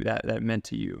to you, that meant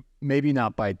to you? Maybe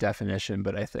not by definition,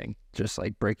 but I think just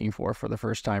like breaking four for the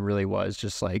first time really was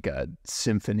just like a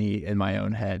symphony in my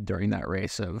own head during that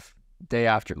race of day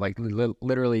after, like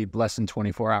literally less than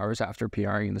 24 hours after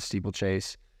PRing in the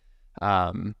steeplechase,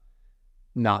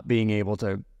 not being able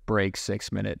to break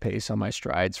 6-minute pace on my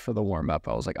strides for the warm-up.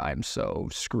 I was like, I'm so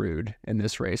screwed in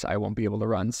this race. I won't be able to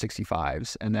run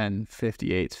 65s. And then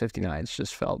 58s, 59s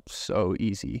just felt so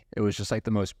easy. It was just like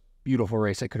the most beautiful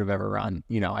race I could have ever run.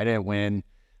 You know, I didn't win,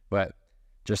 but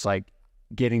just like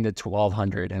getting to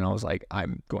 1200, and I was like,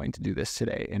 I'm going to do this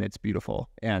today, and it's beautiful.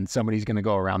 And somebody's going to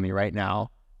go around me right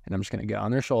now, and I'm just going to get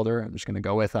on their shoulder. I'm just going to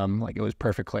go with them. Like, it was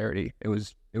perfect clarity. It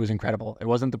was incredible. It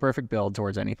wasn't the perfect build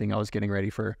towards anything. I was getting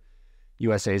ready for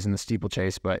USA's in the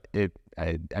steeplechase, but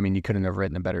I mean, you couldn't have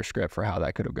written a better script for how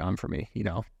that could have gone for me, you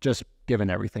know, just given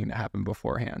everything that happened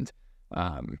beforehand.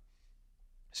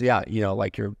 So yeah, you know,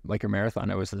 like your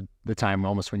marathon, it was the time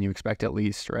almost when you expect at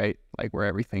least, right? Like where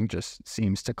everything just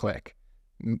seems to click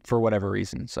for whatever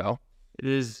reason. So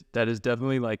that is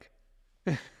definitely like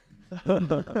what's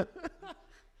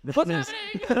happening?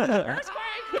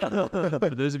 Earthquake!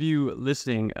 For those of you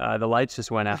listening, the lights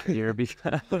just went out here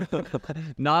because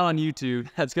not on YouTube.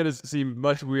 That's gonna seem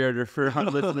much weirder for our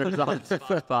listeners on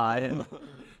Spotify and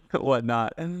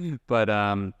whatnot. But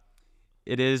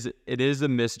it is a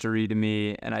mystery to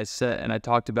me, and I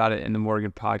talked about it in the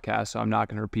Morgan podcast, so I'm not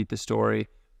going to repeat the story.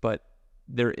 But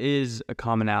there is a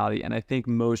commonality, and I think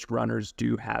most runners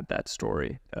do have that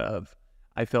story of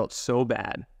I felt so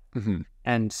bad,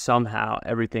 and somehow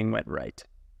everything went right.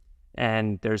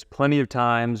 And there's plenty of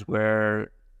times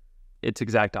where it's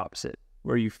exact opposite,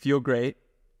 where you feel great,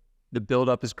 the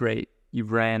buildup is great,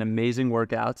 you've ran amazing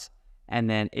workouts, and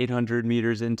then 800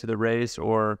 meters into the race,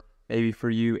 or maybe for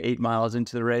you 8 miles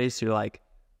into the race, you're like,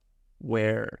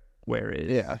 where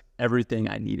is everything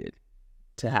I needed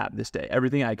to have this day,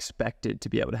 everything I expected to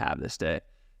be able to have this day?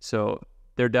 So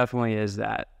there definitely is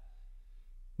that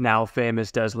now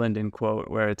famous Des Linden quote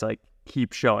where it's like,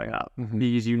 keep showing up,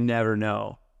 because you never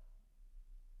know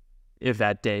if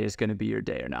that day is going to be your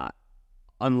day or not,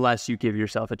 unless you give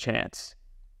yourself a chance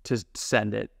to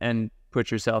send it and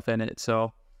put yourself in it.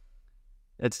 So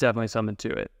it's definitely something to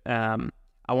it.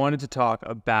 I wanted to talk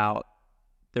about,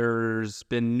 there's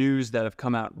been news that have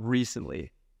come out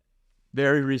recently,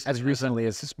 very recently. As recently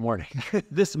as this morning.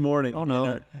 This morning. Oh,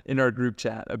 no. In our group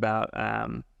chat about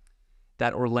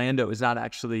that Orlando is not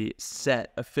actually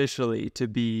set officially to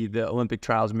be the Olympic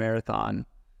Trials Marathon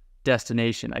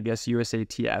destination. I guess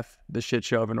USATF, the shit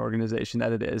show of an organization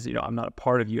that it is. You know, I'm not a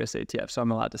part of USATF, so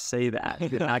I'm allowed to say that.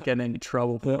 You're not getting any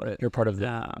trouble for it. You're part of the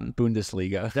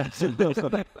Bundesliga.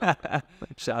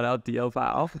 Shout out DL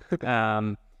Foul.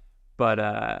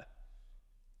 But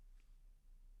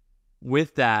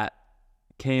with that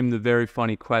came the very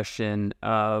funny question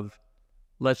of,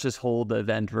 let's just hold the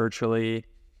event virtually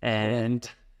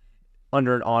and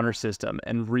under an honor system.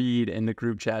 And Reed in the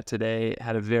group chat today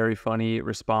had a very funny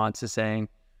response to saying,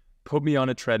 put me on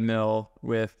a treadmill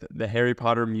with the Harry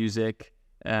Potter music,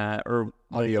 or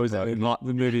audio book,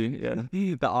 the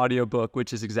movie, the audio book,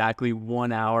 which is exactly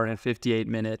 1 hour and 58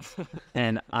 minutes,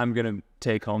 and I'm gonna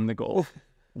take home the gold.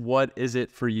 What is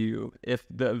it for you? If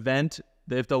the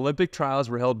Olympic trials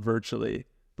were held virtually,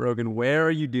 Brogan, where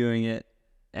are you doing it?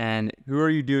 And who are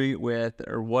you doing it with?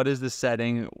 Or what is the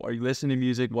setting? Are you listening to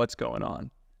music? What's going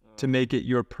on to make it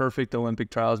your perfect Olympic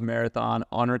Trials Marathon?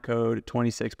 Honor code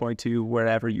 26.2,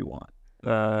 wherever you want.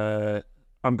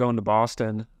 I'm going to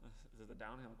Boston. This is a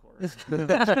downhill course.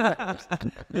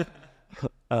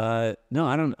 No,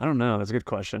 I don't know. That's a good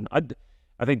question. I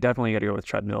think definitely you got to go with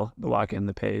treadmill to lock in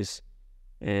the pace,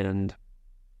 and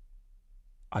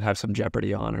I'd have some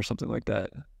Jeopardy on or something like that.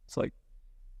 It's like,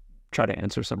 try to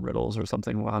answer some riddles or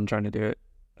something while I'm trying to do it.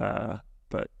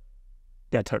 But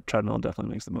yeah, treadmill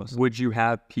definitely makes the most. Would you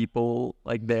have people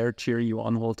like there cheering you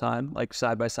on the whole time, like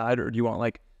side by side, or do you want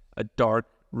like a dark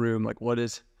room? Like what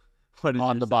is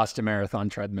on the Boston Marathon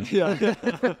treadmill? Yeah.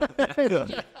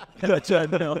 The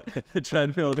treadmill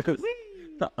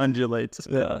that undulates.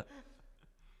 Yeah.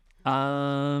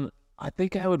 I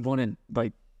think I would want it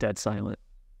like dead silent.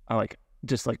 I like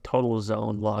just like total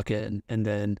zone lock in, and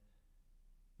then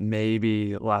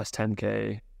maybe last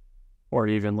 10K, or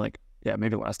even like,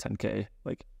 maybe last 10K,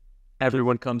 like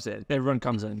everyone comes in. Yeah,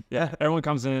 everyone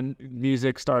comes in,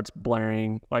 music starts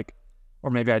blaring, like,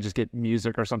 or maybe I just get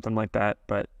music or something like that.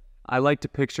 But I like to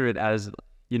picture it as,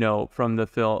 you know, from the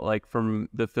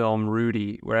film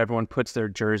Rudy, where everyone puts their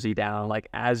jersey down, like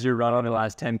as you're running the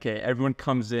last 10K, everyone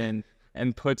comes in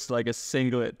and puts like a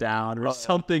singlet down or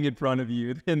something in front of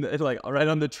you, and like right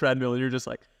on the treadmill, and you're just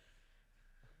like,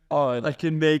 oh, I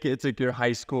can make it. It's like your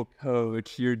high school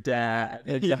coach, your dad.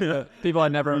 You know? People I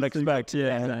never would expect.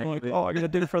 Yeah, exactly. Like, oh, I gotta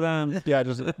do it for them. Yeah,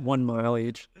 just 1 mile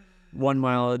each. 1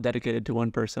 mile dedicated to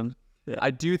one person. Yeah.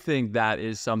 I do think that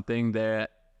is something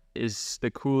that is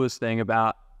the coolest thing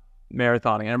about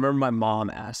marathoning. And I remember my mom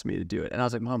asked me to do it, and I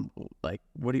was like, Mom, like,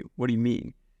 what do you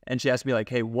mean? And she asked me like,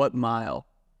 hey, what mile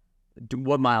do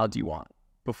you want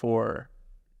before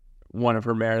one of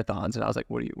her marathons? And I was like,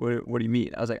 what do you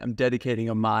mean? I was like, I'm dedicating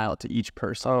a mile to each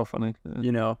person. Oh, funny. Yeah.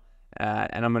 You know,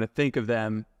 and I'm going to think of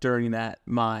them during that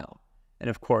mile. And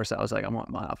of course I was like, I want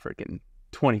mile freaking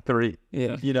 23.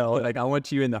 Yeah. You know, like I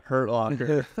want you in the hurt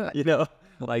locker, you know,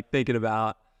 like thinking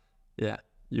about,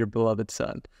 your beloved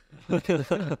son. He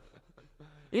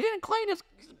didn't clean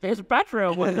his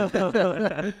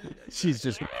bathroom. She's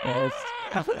just pissed.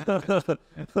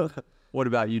 What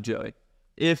about you, Joey?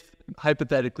 If,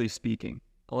 hypothetically speaking,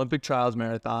 Olympic Trials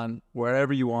Marathon,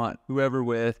 wherever you want, whoever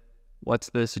with, what's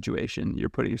the situation you're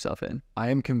putting yourself in? I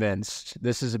am convinced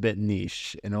this is a bit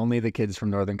niche, and only the kids from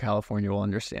Northern California will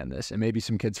understand this, and maybe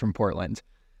some kids from Portland.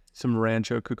 Some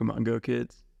Rancho Cucamonga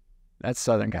kids. That's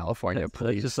Southern California, That's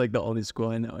please. just like the only school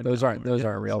I know. Those aren't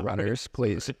real runners,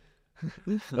 please.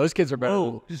 Those kids are better.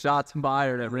 Oh, shots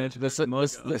fired at Rancho.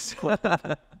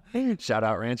 Shout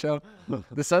out Rancho.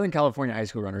 The Southern California high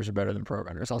school runners are better than pro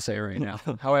runners. I'll say it right now.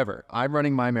 However, I'm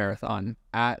running my marathon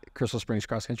at Crystal Springs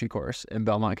Cross Country Course in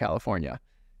Belmont, California.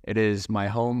 It is my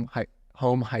home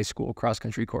high school cross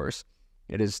country course.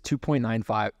 It is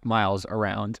 2.95 miles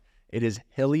around. It is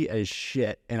hilly as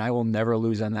shit, and I will never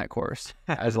lose on that course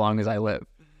as long as I live.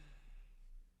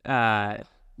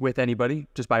 With anybody?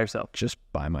 Just by yourself? Just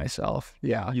by myself.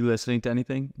 Yeah. You listening to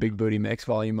anything? Big Booty Mix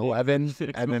Volume 11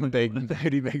 and then Big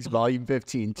Booty Mix Volume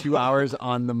 15. 2 hours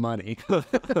on the money.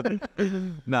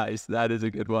 Nice. That is a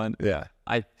good one. Yeah.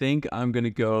 I think I'm going to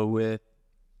go with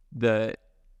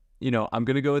I'm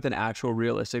going to go with an actual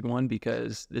realistic one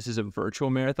because this is a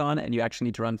virtual marathon and you actually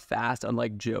need to run fast,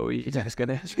 unlike Joey. He's just going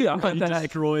to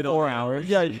destroy 4 hours.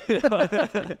 Yeah. You're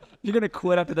going to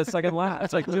quit after the second lap.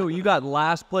 It's like, Joey, you got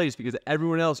last place because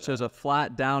everyone else chose a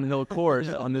flat downhill course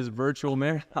on this virtual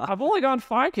marathon. I've only gone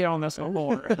 5K on this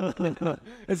before.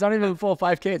 It's not even a full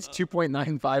 5K. It's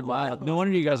 2.95 miles. No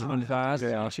wonder you guys run fast.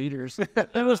 Yeah. Cheaters.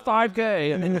 It was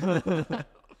 5K.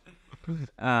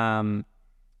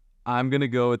 I'm going to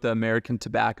go with the American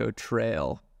Tobacco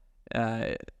Trail,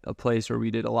 a place where we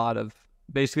did a lot of,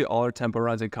 basically all our tempo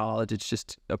runs in college. It's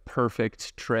just a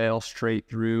perfect trail straight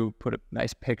through. Put a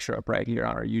nice picture up right here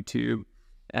on our YouTube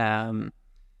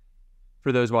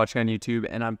for those watching on YouTube.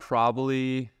 And I'm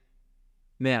probably,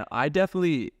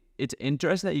 it's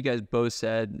interesting that you guys both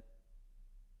said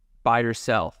by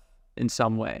yourself in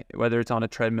some way, whether it's on a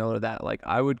treadmill or that. Like,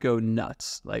 I would go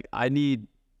nuts. Like,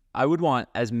 I would want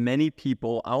as many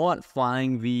people. I want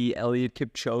flying V, Eliud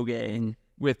Kipchoge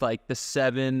with like the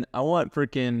 7. I want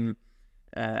freaking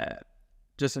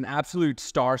just an absolute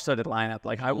star-studded lineup.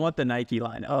 Like, I want the Nike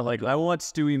lineup. Oh, like, I want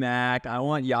Stewie Mack. I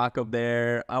want Jakob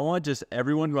there. I want just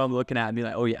everyone who I'm looking at and be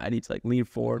like, oh yeah, I need to like lean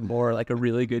forward more, like a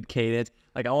really good cadence.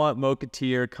 Like, I want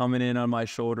Mokatir coming in on my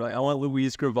shoulder. Like, I want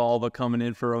Luis Grivalva coming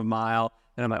in for a mile.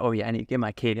 And I'm like, oh yeah, I need to get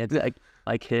my cadence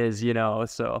like his,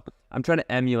 So I'm trying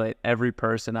to emulate every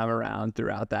person I'm around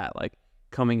throughout that, like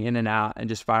coming in and out and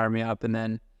just fire me up. And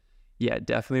then, yeah,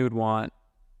 definitely would want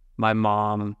my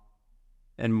mom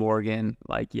and Morgan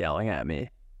like yelling at me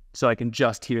so I can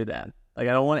just hear them. Like,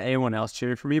 I don't want anyone else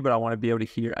cheering for me, but I want to be able to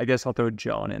hear. I guess I'll throw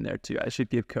Joan in there too. I should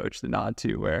give Coach the nod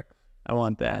too, where I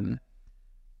want them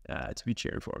to be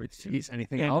cheering for me. Jeez,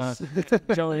 anything else?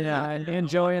 Joey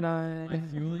and I.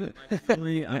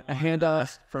 A hand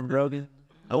off from Brogan.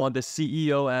 I want the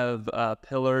CEO of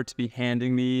Pillar to be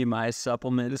handing me my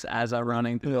supplements as I'm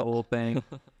running through the whole thing.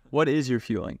 What is your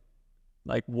fueling?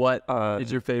 Like, what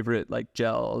is your favorite, like,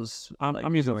 gels?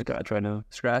 I'm using Scratch right now.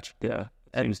 Scratch? Yeah.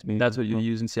 Seems to me. That's what you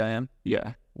use in CIM?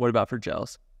 Yeah. What about for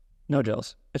gels? No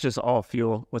gels. It's just all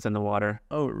fuel within the water.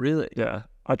 Oh, really? Yeah.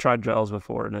 I tried gels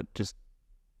before, and it just...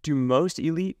 Do most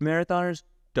elite marathoners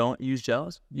don't use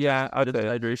gels? Yeah, I'd say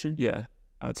hydration? Yeah,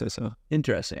 I would say so.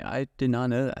 Interesting. I did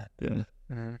not know that. Yeah.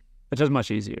 It's just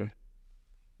much easier.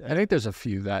 I think there's a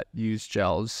few that use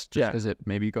gels just because it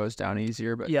maybe goes down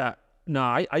easier. But yeah, no,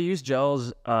 I used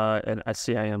gels at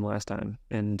CIM last time,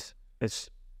 and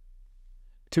it's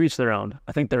to each their own.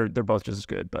 I think they're both just as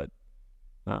good, but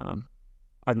I'm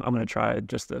gonna try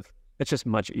it's just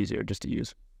much easier just to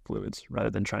use fluids rather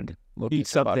than trying to eat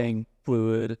something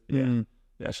fluid. Yeah,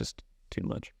 it's just too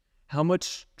much. How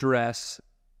much stress?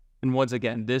 And once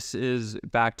again, this is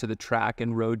back to the track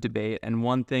and road debate. And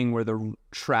one thing where the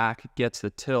track gets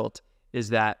the tilt is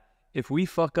that if we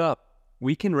fuck up,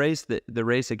 we can race the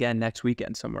race again next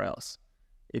weekend somewhere else.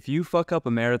 If you fuck up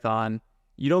a marathon,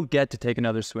 you don't get to take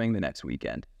another swing the next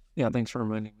weekend. Yeah, thanks for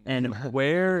reminding me. And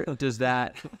where does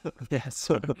that?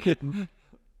 Yes.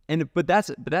 But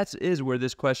that is where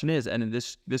this question is, and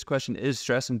this question is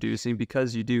stress inducing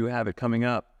because you do have it coming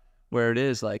up, where it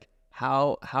is like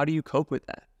how do you cope with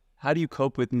that? How do you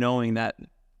cope with knowing that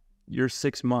your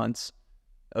 6 months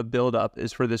of buildup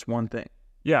is for this one thing?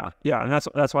 Yeah, and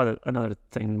that's why another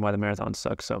thing why the marathon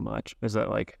sucks so much is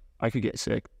that like I could get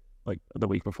sick like the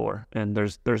week before, and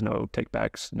there's no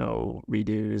takebacks, no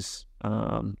redos.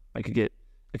 I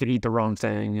could eat the wrong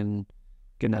thing and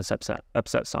get an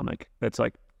upset stomach. It's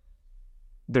like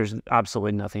there's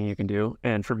absolutely nothing you can do.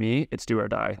 And for me, it's do or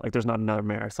die. Like there's not another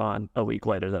marathon a week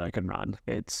later that I can run.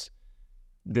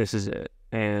 This is it.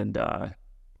 And I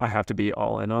have to be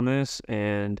all in on this.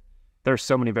 And there's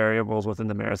so many variables within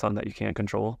the marathon that you can't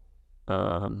control.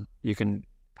 You can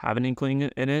have an inkling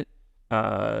in it.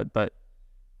 But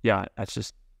yeah, that's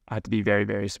just, I have to be very,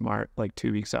 very smart, like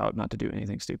 2 weeks out, not to do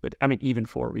anything stupid. I mean, even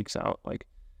 4 weeks out, like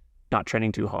not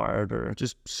training too hard or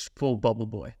Just full bubble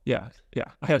boy. yeah.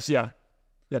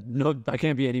 No, I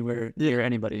can't be anywhere near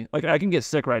anybody. Like I can get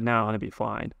sick right now and it'd be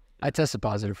fine. I tested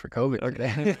positive for COVID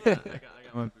today. I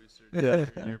got my booster. Yeah.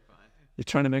 You're fine. You're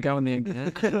trying to make out with me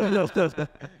again?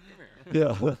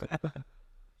 Yeah.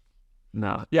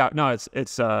 No. Yeah. No. It's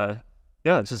it's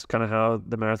just kind of how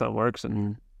the marathon works,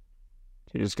 and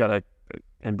you just gotta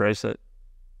embrace it.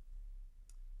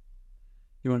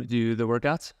 You want to do the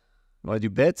workouts? Want to do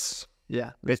bits?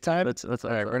 Yeah. Bit time? Let's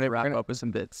All right, we're gonna wrap up with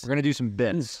some bits. We're gonna do some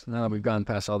bits now that we've gone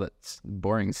past all that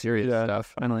boring, serious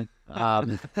stuff. Finally. All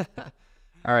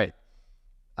right.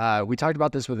 We talked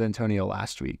about this with Antonio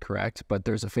last week, correct? But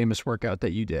there's a famous workout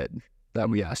that you did that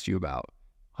we asked you about.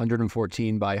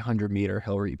 114 by 100 meter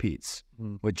hill repeats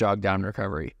with jog down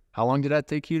recovery. How long did that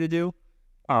take you to do?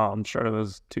 Oh, I'm sure it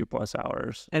was 2+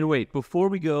 hours. And wait, before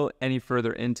we go any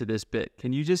further into this bit,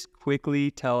 can you just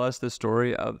quickly tell us the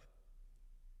story of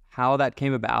how that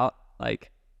came about?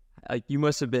 Like you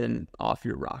must have been off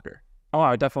your rocker. Oh,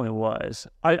 I definitely was.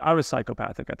 I was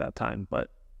psychopathic at that time, but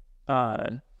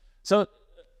so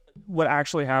what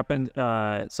actually happened?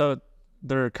 So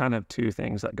there are kind of two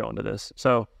things that go into this.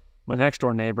 So my next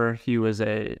door neighbor, he was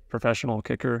a professional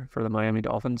kicker for the Miami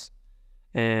Dolphins,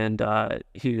 and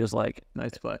he was like,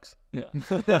 Nice flex.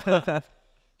 yeah,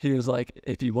 he was like,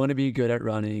 if you want to be good at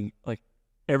running, like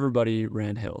everybody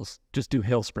ran hills, just do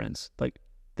hill sprints. Like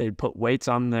they'd put weights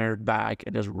on their back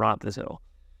and just run up this hill.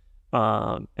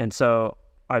 And so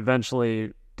I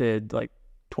eventually did like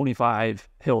 25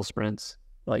 hill sprints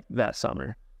like that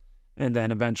summer. And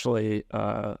then eventually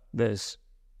this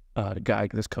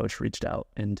coach reached out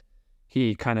and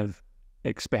he kind of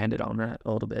expanded on that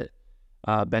a little bit.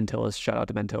 Ben Tillis, shout out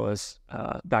to Ben Tillis,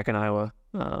 back in Iowa.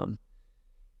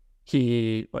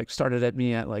 He like started at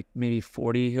me at like maybe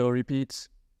 40 hill repeats.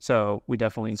 So we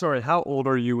definitely... Sorry, how old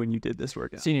are you when you did this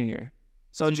workout? Senior year.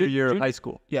 So Senior year of high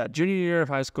school. Yeah, junior year of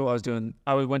high school,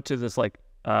 I went to this like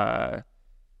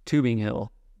tubing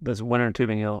hill, this winter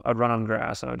tubing hill. I'd run on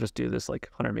grass and I would just do this like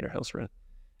 100-meter hill sprint.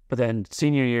 But then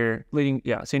leading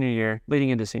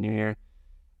into senior year,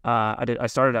 I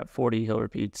started at 40 hill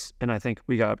repeats and I think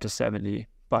we got up to 70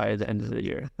 by the end of the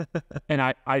year. And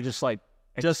I just like...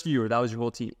 Just you, or that was your whole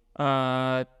team?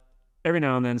 Every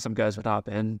now and then some guys would hop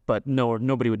in, but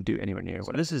nobody would do anywhere near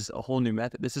what This is a whole new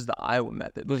method. This is the Iowa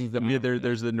method. This is the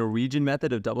There's the Norwegian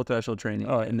method of double threshold training,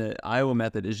 and the Iowa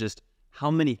method is just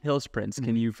how many hill sprints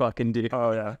can you fucking do?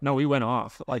 Oh yeah, no, we went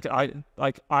off. I got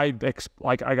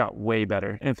way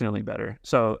better, infinitely better.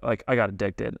 So like I got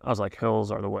addicted. I was like,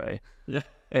 hills are the way. Yeah.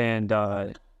 And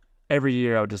every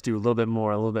year I would just do a little bit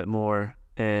more,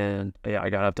 and yeah, I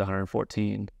got up to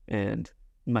 114, and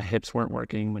my hips weren't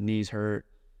working, my knees hurt.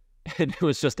 And it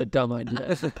was just a dumb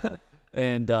idea.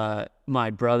 And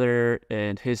my brother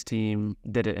and his team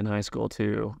did it in high school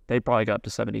too. They probably got up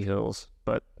to 70 hills,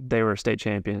 but they were state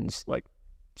champions like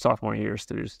sophomore year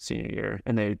through senior year,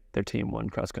 and their team won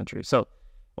cross country. So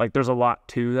like there's a lot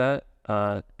to that,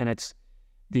 and it's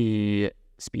the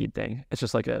speed thing. It's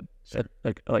just like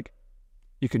like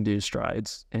you can do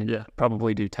strides and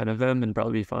probably do 10 of them and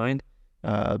probably be fine.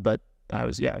 But I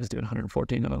was doing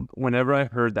 114 of them. Whenever I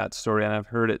heard that story, and I've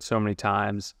heard it so many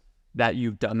times that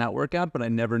you've done that workout, but I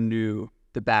never knew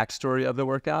the backstory of the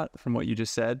workout from what you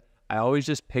just said. I always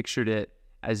just pictured it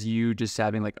as you just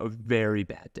having like a very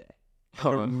bad day,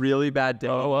 a really bad day.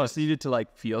 Oh, I just needed to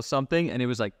like feel something, and it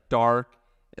was like dark,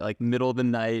 like middle of the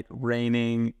night,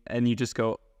 raining, and you just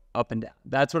go up and down.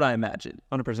 That's what I imagined.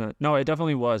 100%. No, it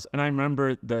definitely was. And I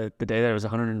remember the day that it was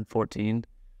 114.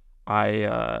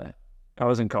 I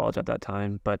was in college at that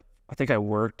time, but I think I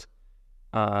worked,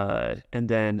 and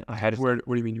then I had... Where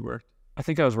do you mean you worked? I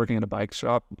think I was working at a bike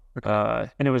shop,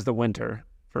 and it was the winter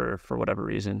for whatever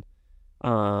reason.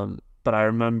 But I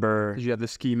remember... Did you have the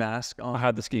ski mask on? I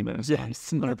had the ski mask. Yeah,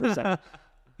 100%.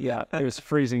 Yeah, it was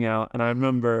freezing out, and I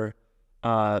remember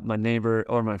my neighbor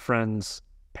or my friend's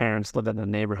parents lived in the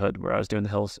neighborhood where I was doing the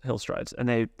hill strides, and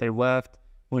they left,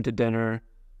 went to dinner,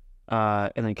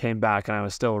 and then came back, and I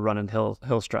was still running hill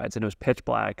strides, and it was pitch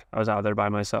black. I was out there by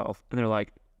myself, and they're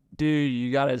like, "Dude,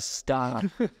 you gotta stop."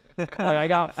 Like, I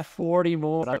got 40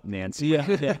 more. Nancy.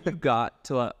 Yeah. You got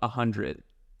to 100.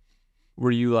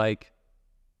 Were you like,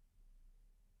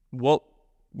 what?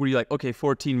 Were you like, okay,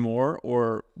 14 more,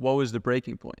 or what was the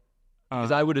breaking point?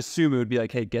 Because I would assume it would be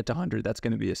like, hey, get to 100. That's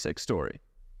going to be a sick story.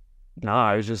 No,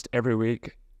 I was just every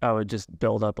week I would just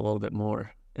build up a little bit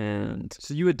more. And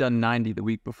so you had done 90 the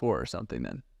week before or something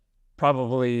then?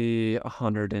 Probably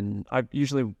 100, and I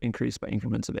usually increase by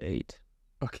increments of 8.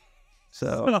 Okay.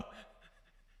 So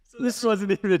This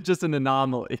wasn't even just an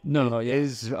anomaly. No, yeah.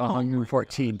 Is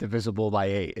 114 divisible by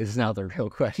 8 is now the real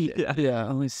question. Yeah, I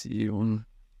only see one.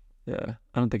 Yeah,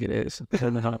 I don't think it is. I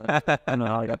don't know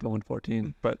how I got to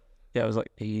 114, but yeah, it was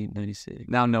like 896.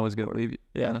 Now no one's gonna believe you.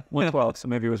 Yeah, 112. So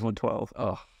maybe it was 112.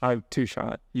 Oh, I have 2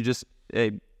 shot. You just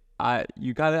you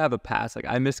gotta have a pass. Like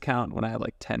I miscount when I have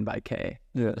like 10 by K.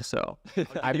 Yeah. So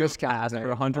I miscast for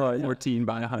 114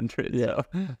 by 100. Yeah.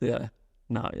 So. Yeah.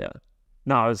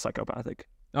 No, I was psychopathic.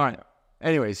 all right.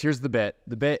 Anyways, here's the bit.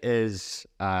 The bit is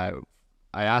I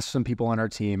asked some people on our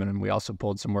team, and we also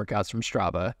pulled some workouts from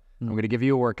Strava. I'm going to give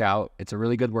you a workout. It's a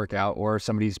really good workout or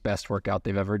somebody's best workout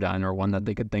they've ever done or one that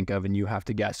they could think of, and you have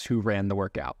to guess who ran the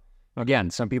workout.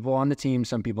 Again, some people on the team,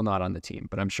 some people not on the team,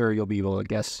 but I'm sure you'll be able to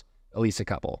guess at least a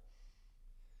couple.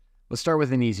 Let's start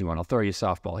with an easy one. I'll throw you a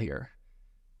softball here.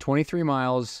 23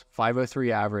 miles,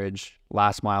 5:03 average,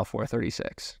 last mile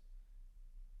 4:36.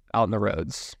 Out in the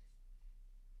roads.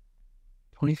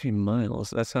 23 miles.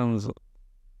 That's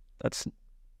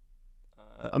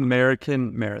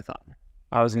American marathon.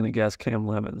 I was gonna guess Cam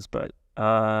Lemons, but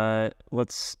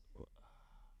let's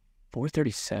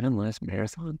 4:37 last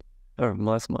marathon or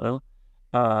last mile.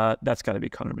 That's got to be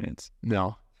Connor Mance.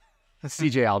 No.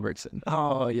 CJ Albertson.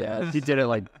 Oh yeah, He did it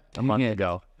like a month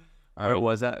ago.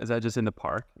 Or is that just in the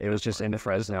park? It was just in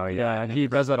Fresno. yeah. He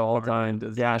does that all the time.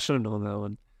 Yeah, I should have known that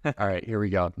one. All right, here we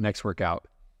go. Next workout.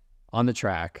 On the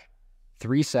track,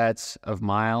 3 sets of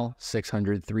mile,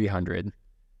 600, 300,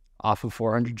 off of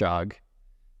 400 jog,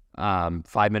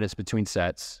 5 minutes between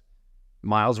sets.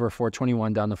 Miles were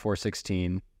 421 down to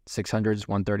 416, 600s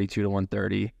 132 to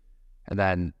 130, and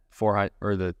then 400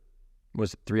 or the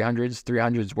was it 300s?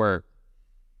 300s were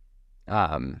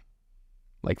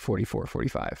like 44,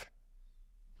 45.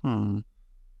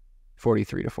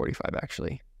 43 to 45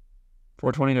 actually.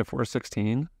 420 to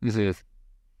 416.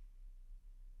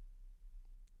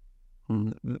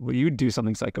 Well, you'd do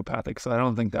something psychopathic, so I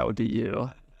don't think that would be you.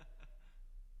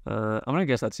 I'm gonna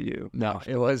guess that's you. No,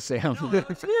 it was Sam.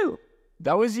 That's you.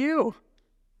 That was you.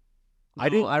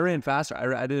 I ran faster. I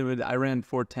ran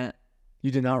 410. You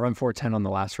did not run 410 on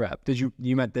the last rep. Did you?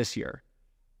 You meant this year?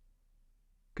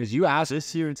 Because you asked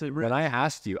This year in St. Moritz. when I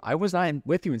asked you. I was not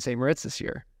with you in St. Moritz this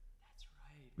year. That's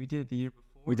right. We did it the year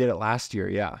before. We did it last year.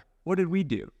 Yeah, What did we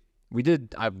do? we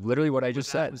did. Literally what I just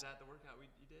said. Was that the workout you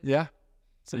did? Yeah.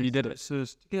 So you did it. So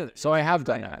it's together. So I have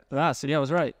done that. Ah, so yeah, I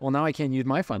was right. Well, now I can't use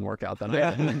my fun workout then.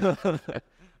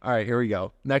 All right, here we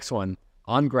go. Next one.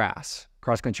 On grass,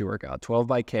 cross-country workout. 12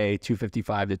 by K,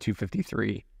 255 to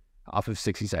 253, off of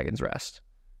 60 seconds rest.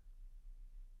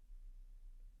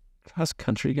 Cross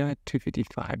country guy,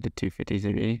 255 to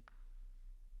 253.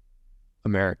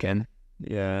 American.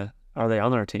 Yeah. Are they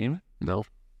on our team? No.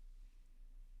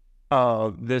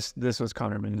 Oh, this was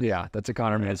Connor Mance. Yeah, that's a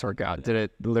Connor Mance workout. Did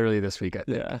it literally this week. I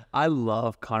think. Yeah. I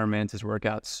love Connor Mance's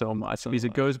workout so much because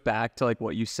it goes back to like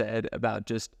what you said about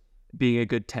just being a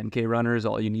good 10K runner is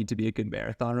all you need to be a good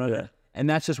marathon runner. Yeah. And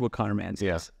that's just what Connor Mance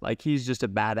Yeah. is. Like he's just a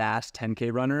badass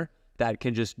 10K runner that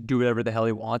can just do whatever the hell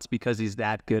he wants because he's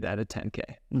that good at a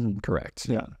 10K. Correct.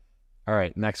 Yeah. All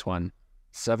right, next one.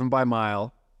 7 by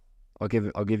mile. I'll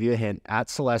give you a hint. At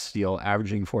Celestial,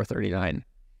 averaging 439.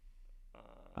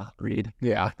 Reed.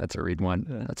 Yeah, that's a read one.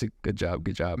 Yeah. That's a good job.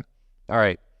 Good job. All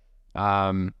right.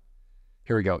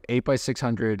 Here we go. 8 by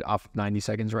 600 off of 90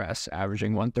 seconds rest,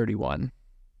 averaging 131.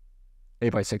 8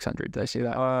 by 600. Did I say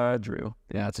that? Drew.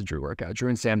 Yeah, that's a Drew workout. Drew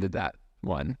and Sam did that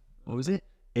one. What was it?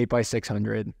 8 by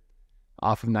 600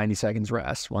 off of 90 seconds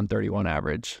rest, 131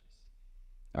 average.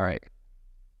 All right.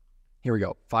 Here we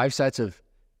go. 5 sets of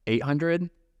 800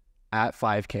 at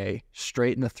 5K,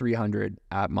 straight into 300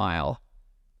 at mile,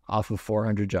 off of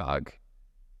 400 jog,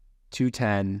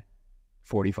 210,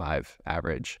 45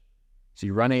 average. So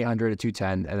you run 800 at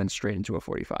 210 and then straight into a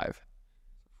 45.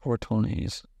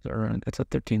 420s. It's a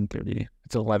 1330.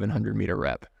 It's a 1100 meter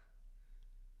rep.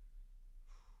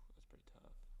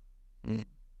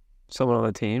 Someone on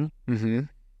the team? Mm-hmm.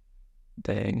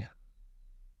 Dang.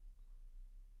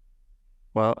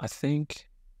 Well, I think.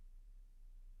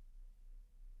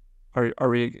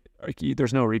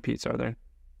 There's no repeats, are there?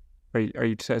 Are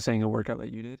you saying a workout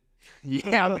that you did?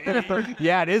 Yeah,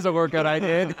 yeah, it is a workout I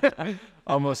did.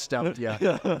 Almost stumped, yeah.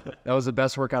 That was the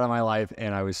best workout of my life,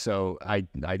 and I was I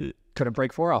couldn't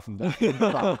break 4 off of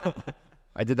that.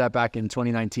 I did that back in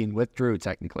 2019 with Drew,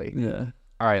 technically. Yeah.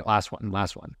 All right, last one.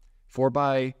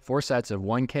 4 sets of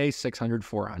 1K, 600,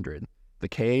 400. The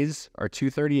Ks are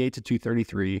 238 to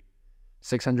 233.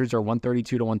 600s are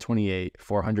 132 to 128.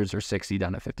 400s are 60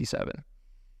 down to 57.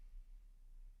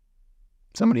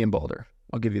 Somebody in Boulder.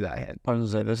 I'll give you that hint. I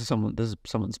was gonna say this is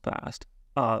someone's past.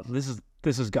 This is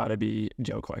this has got to be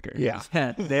Joe Quicker. Yeah.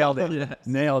 Nailed it. Yes.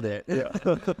 Nailed it. Yeah.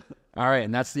 All right,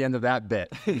 and that's the end of that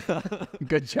bit.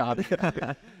 Good job.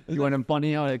 You want him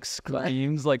funny how it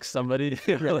exclaims like somebody?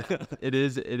 It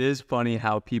is funny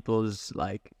how people's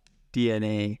like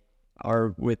DNA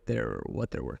are with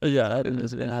what they're working. Yeah, that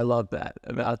is. And I love that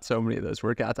about so many of those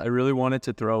workouts. I really wanted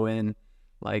to throw in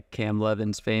like Cam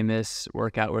Levin's famous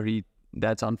workout where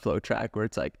that's on Flow Track, where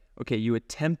it's like, okay, you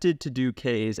attempted to do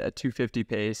Ks at 250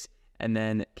 pace and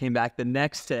then came back the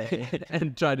next day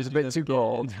and tried to do a bit too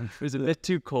cold. It was a bit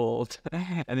too cold.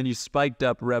 And then you spiked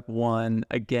up rep 1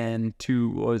 again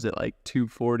to, what was it, like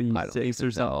 246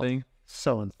 or something?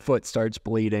 So Foot starts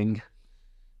bleeding.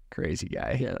 Crazy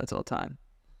guy. Yeah, that's all time.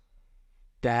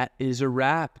 That is a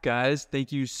wrap, guys.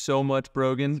 Thank you so much,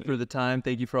 Brogan, for the time.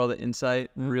 Thank you for all the insight.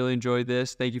 Really enjoyed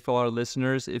this. Thank you for all our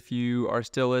listeners. If you are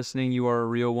still listening, you are a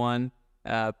real one.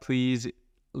 Please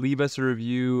leave us a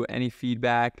review, any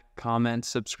feedback, comments,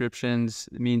 subscriptions.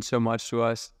 It means so much to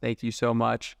us. Thank you so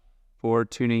much for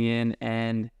tuning in,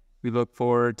 and we look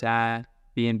forward to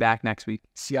being back next week.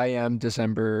 CIM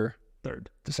December 3rd.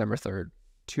 December 3rd.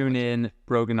 Tune in.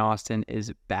 Brogan Austin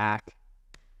is back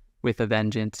with a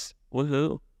vengeance.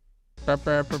 Woohoo. All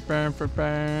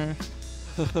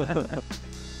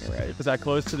right. Was that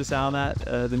close to the sound that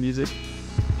the music?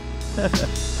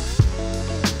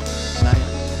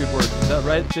 Nice. Good work. Is that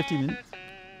right? 50 minutes?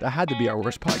 That had to be our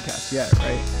worst podcast yet,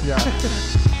 right?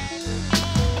 Yeah.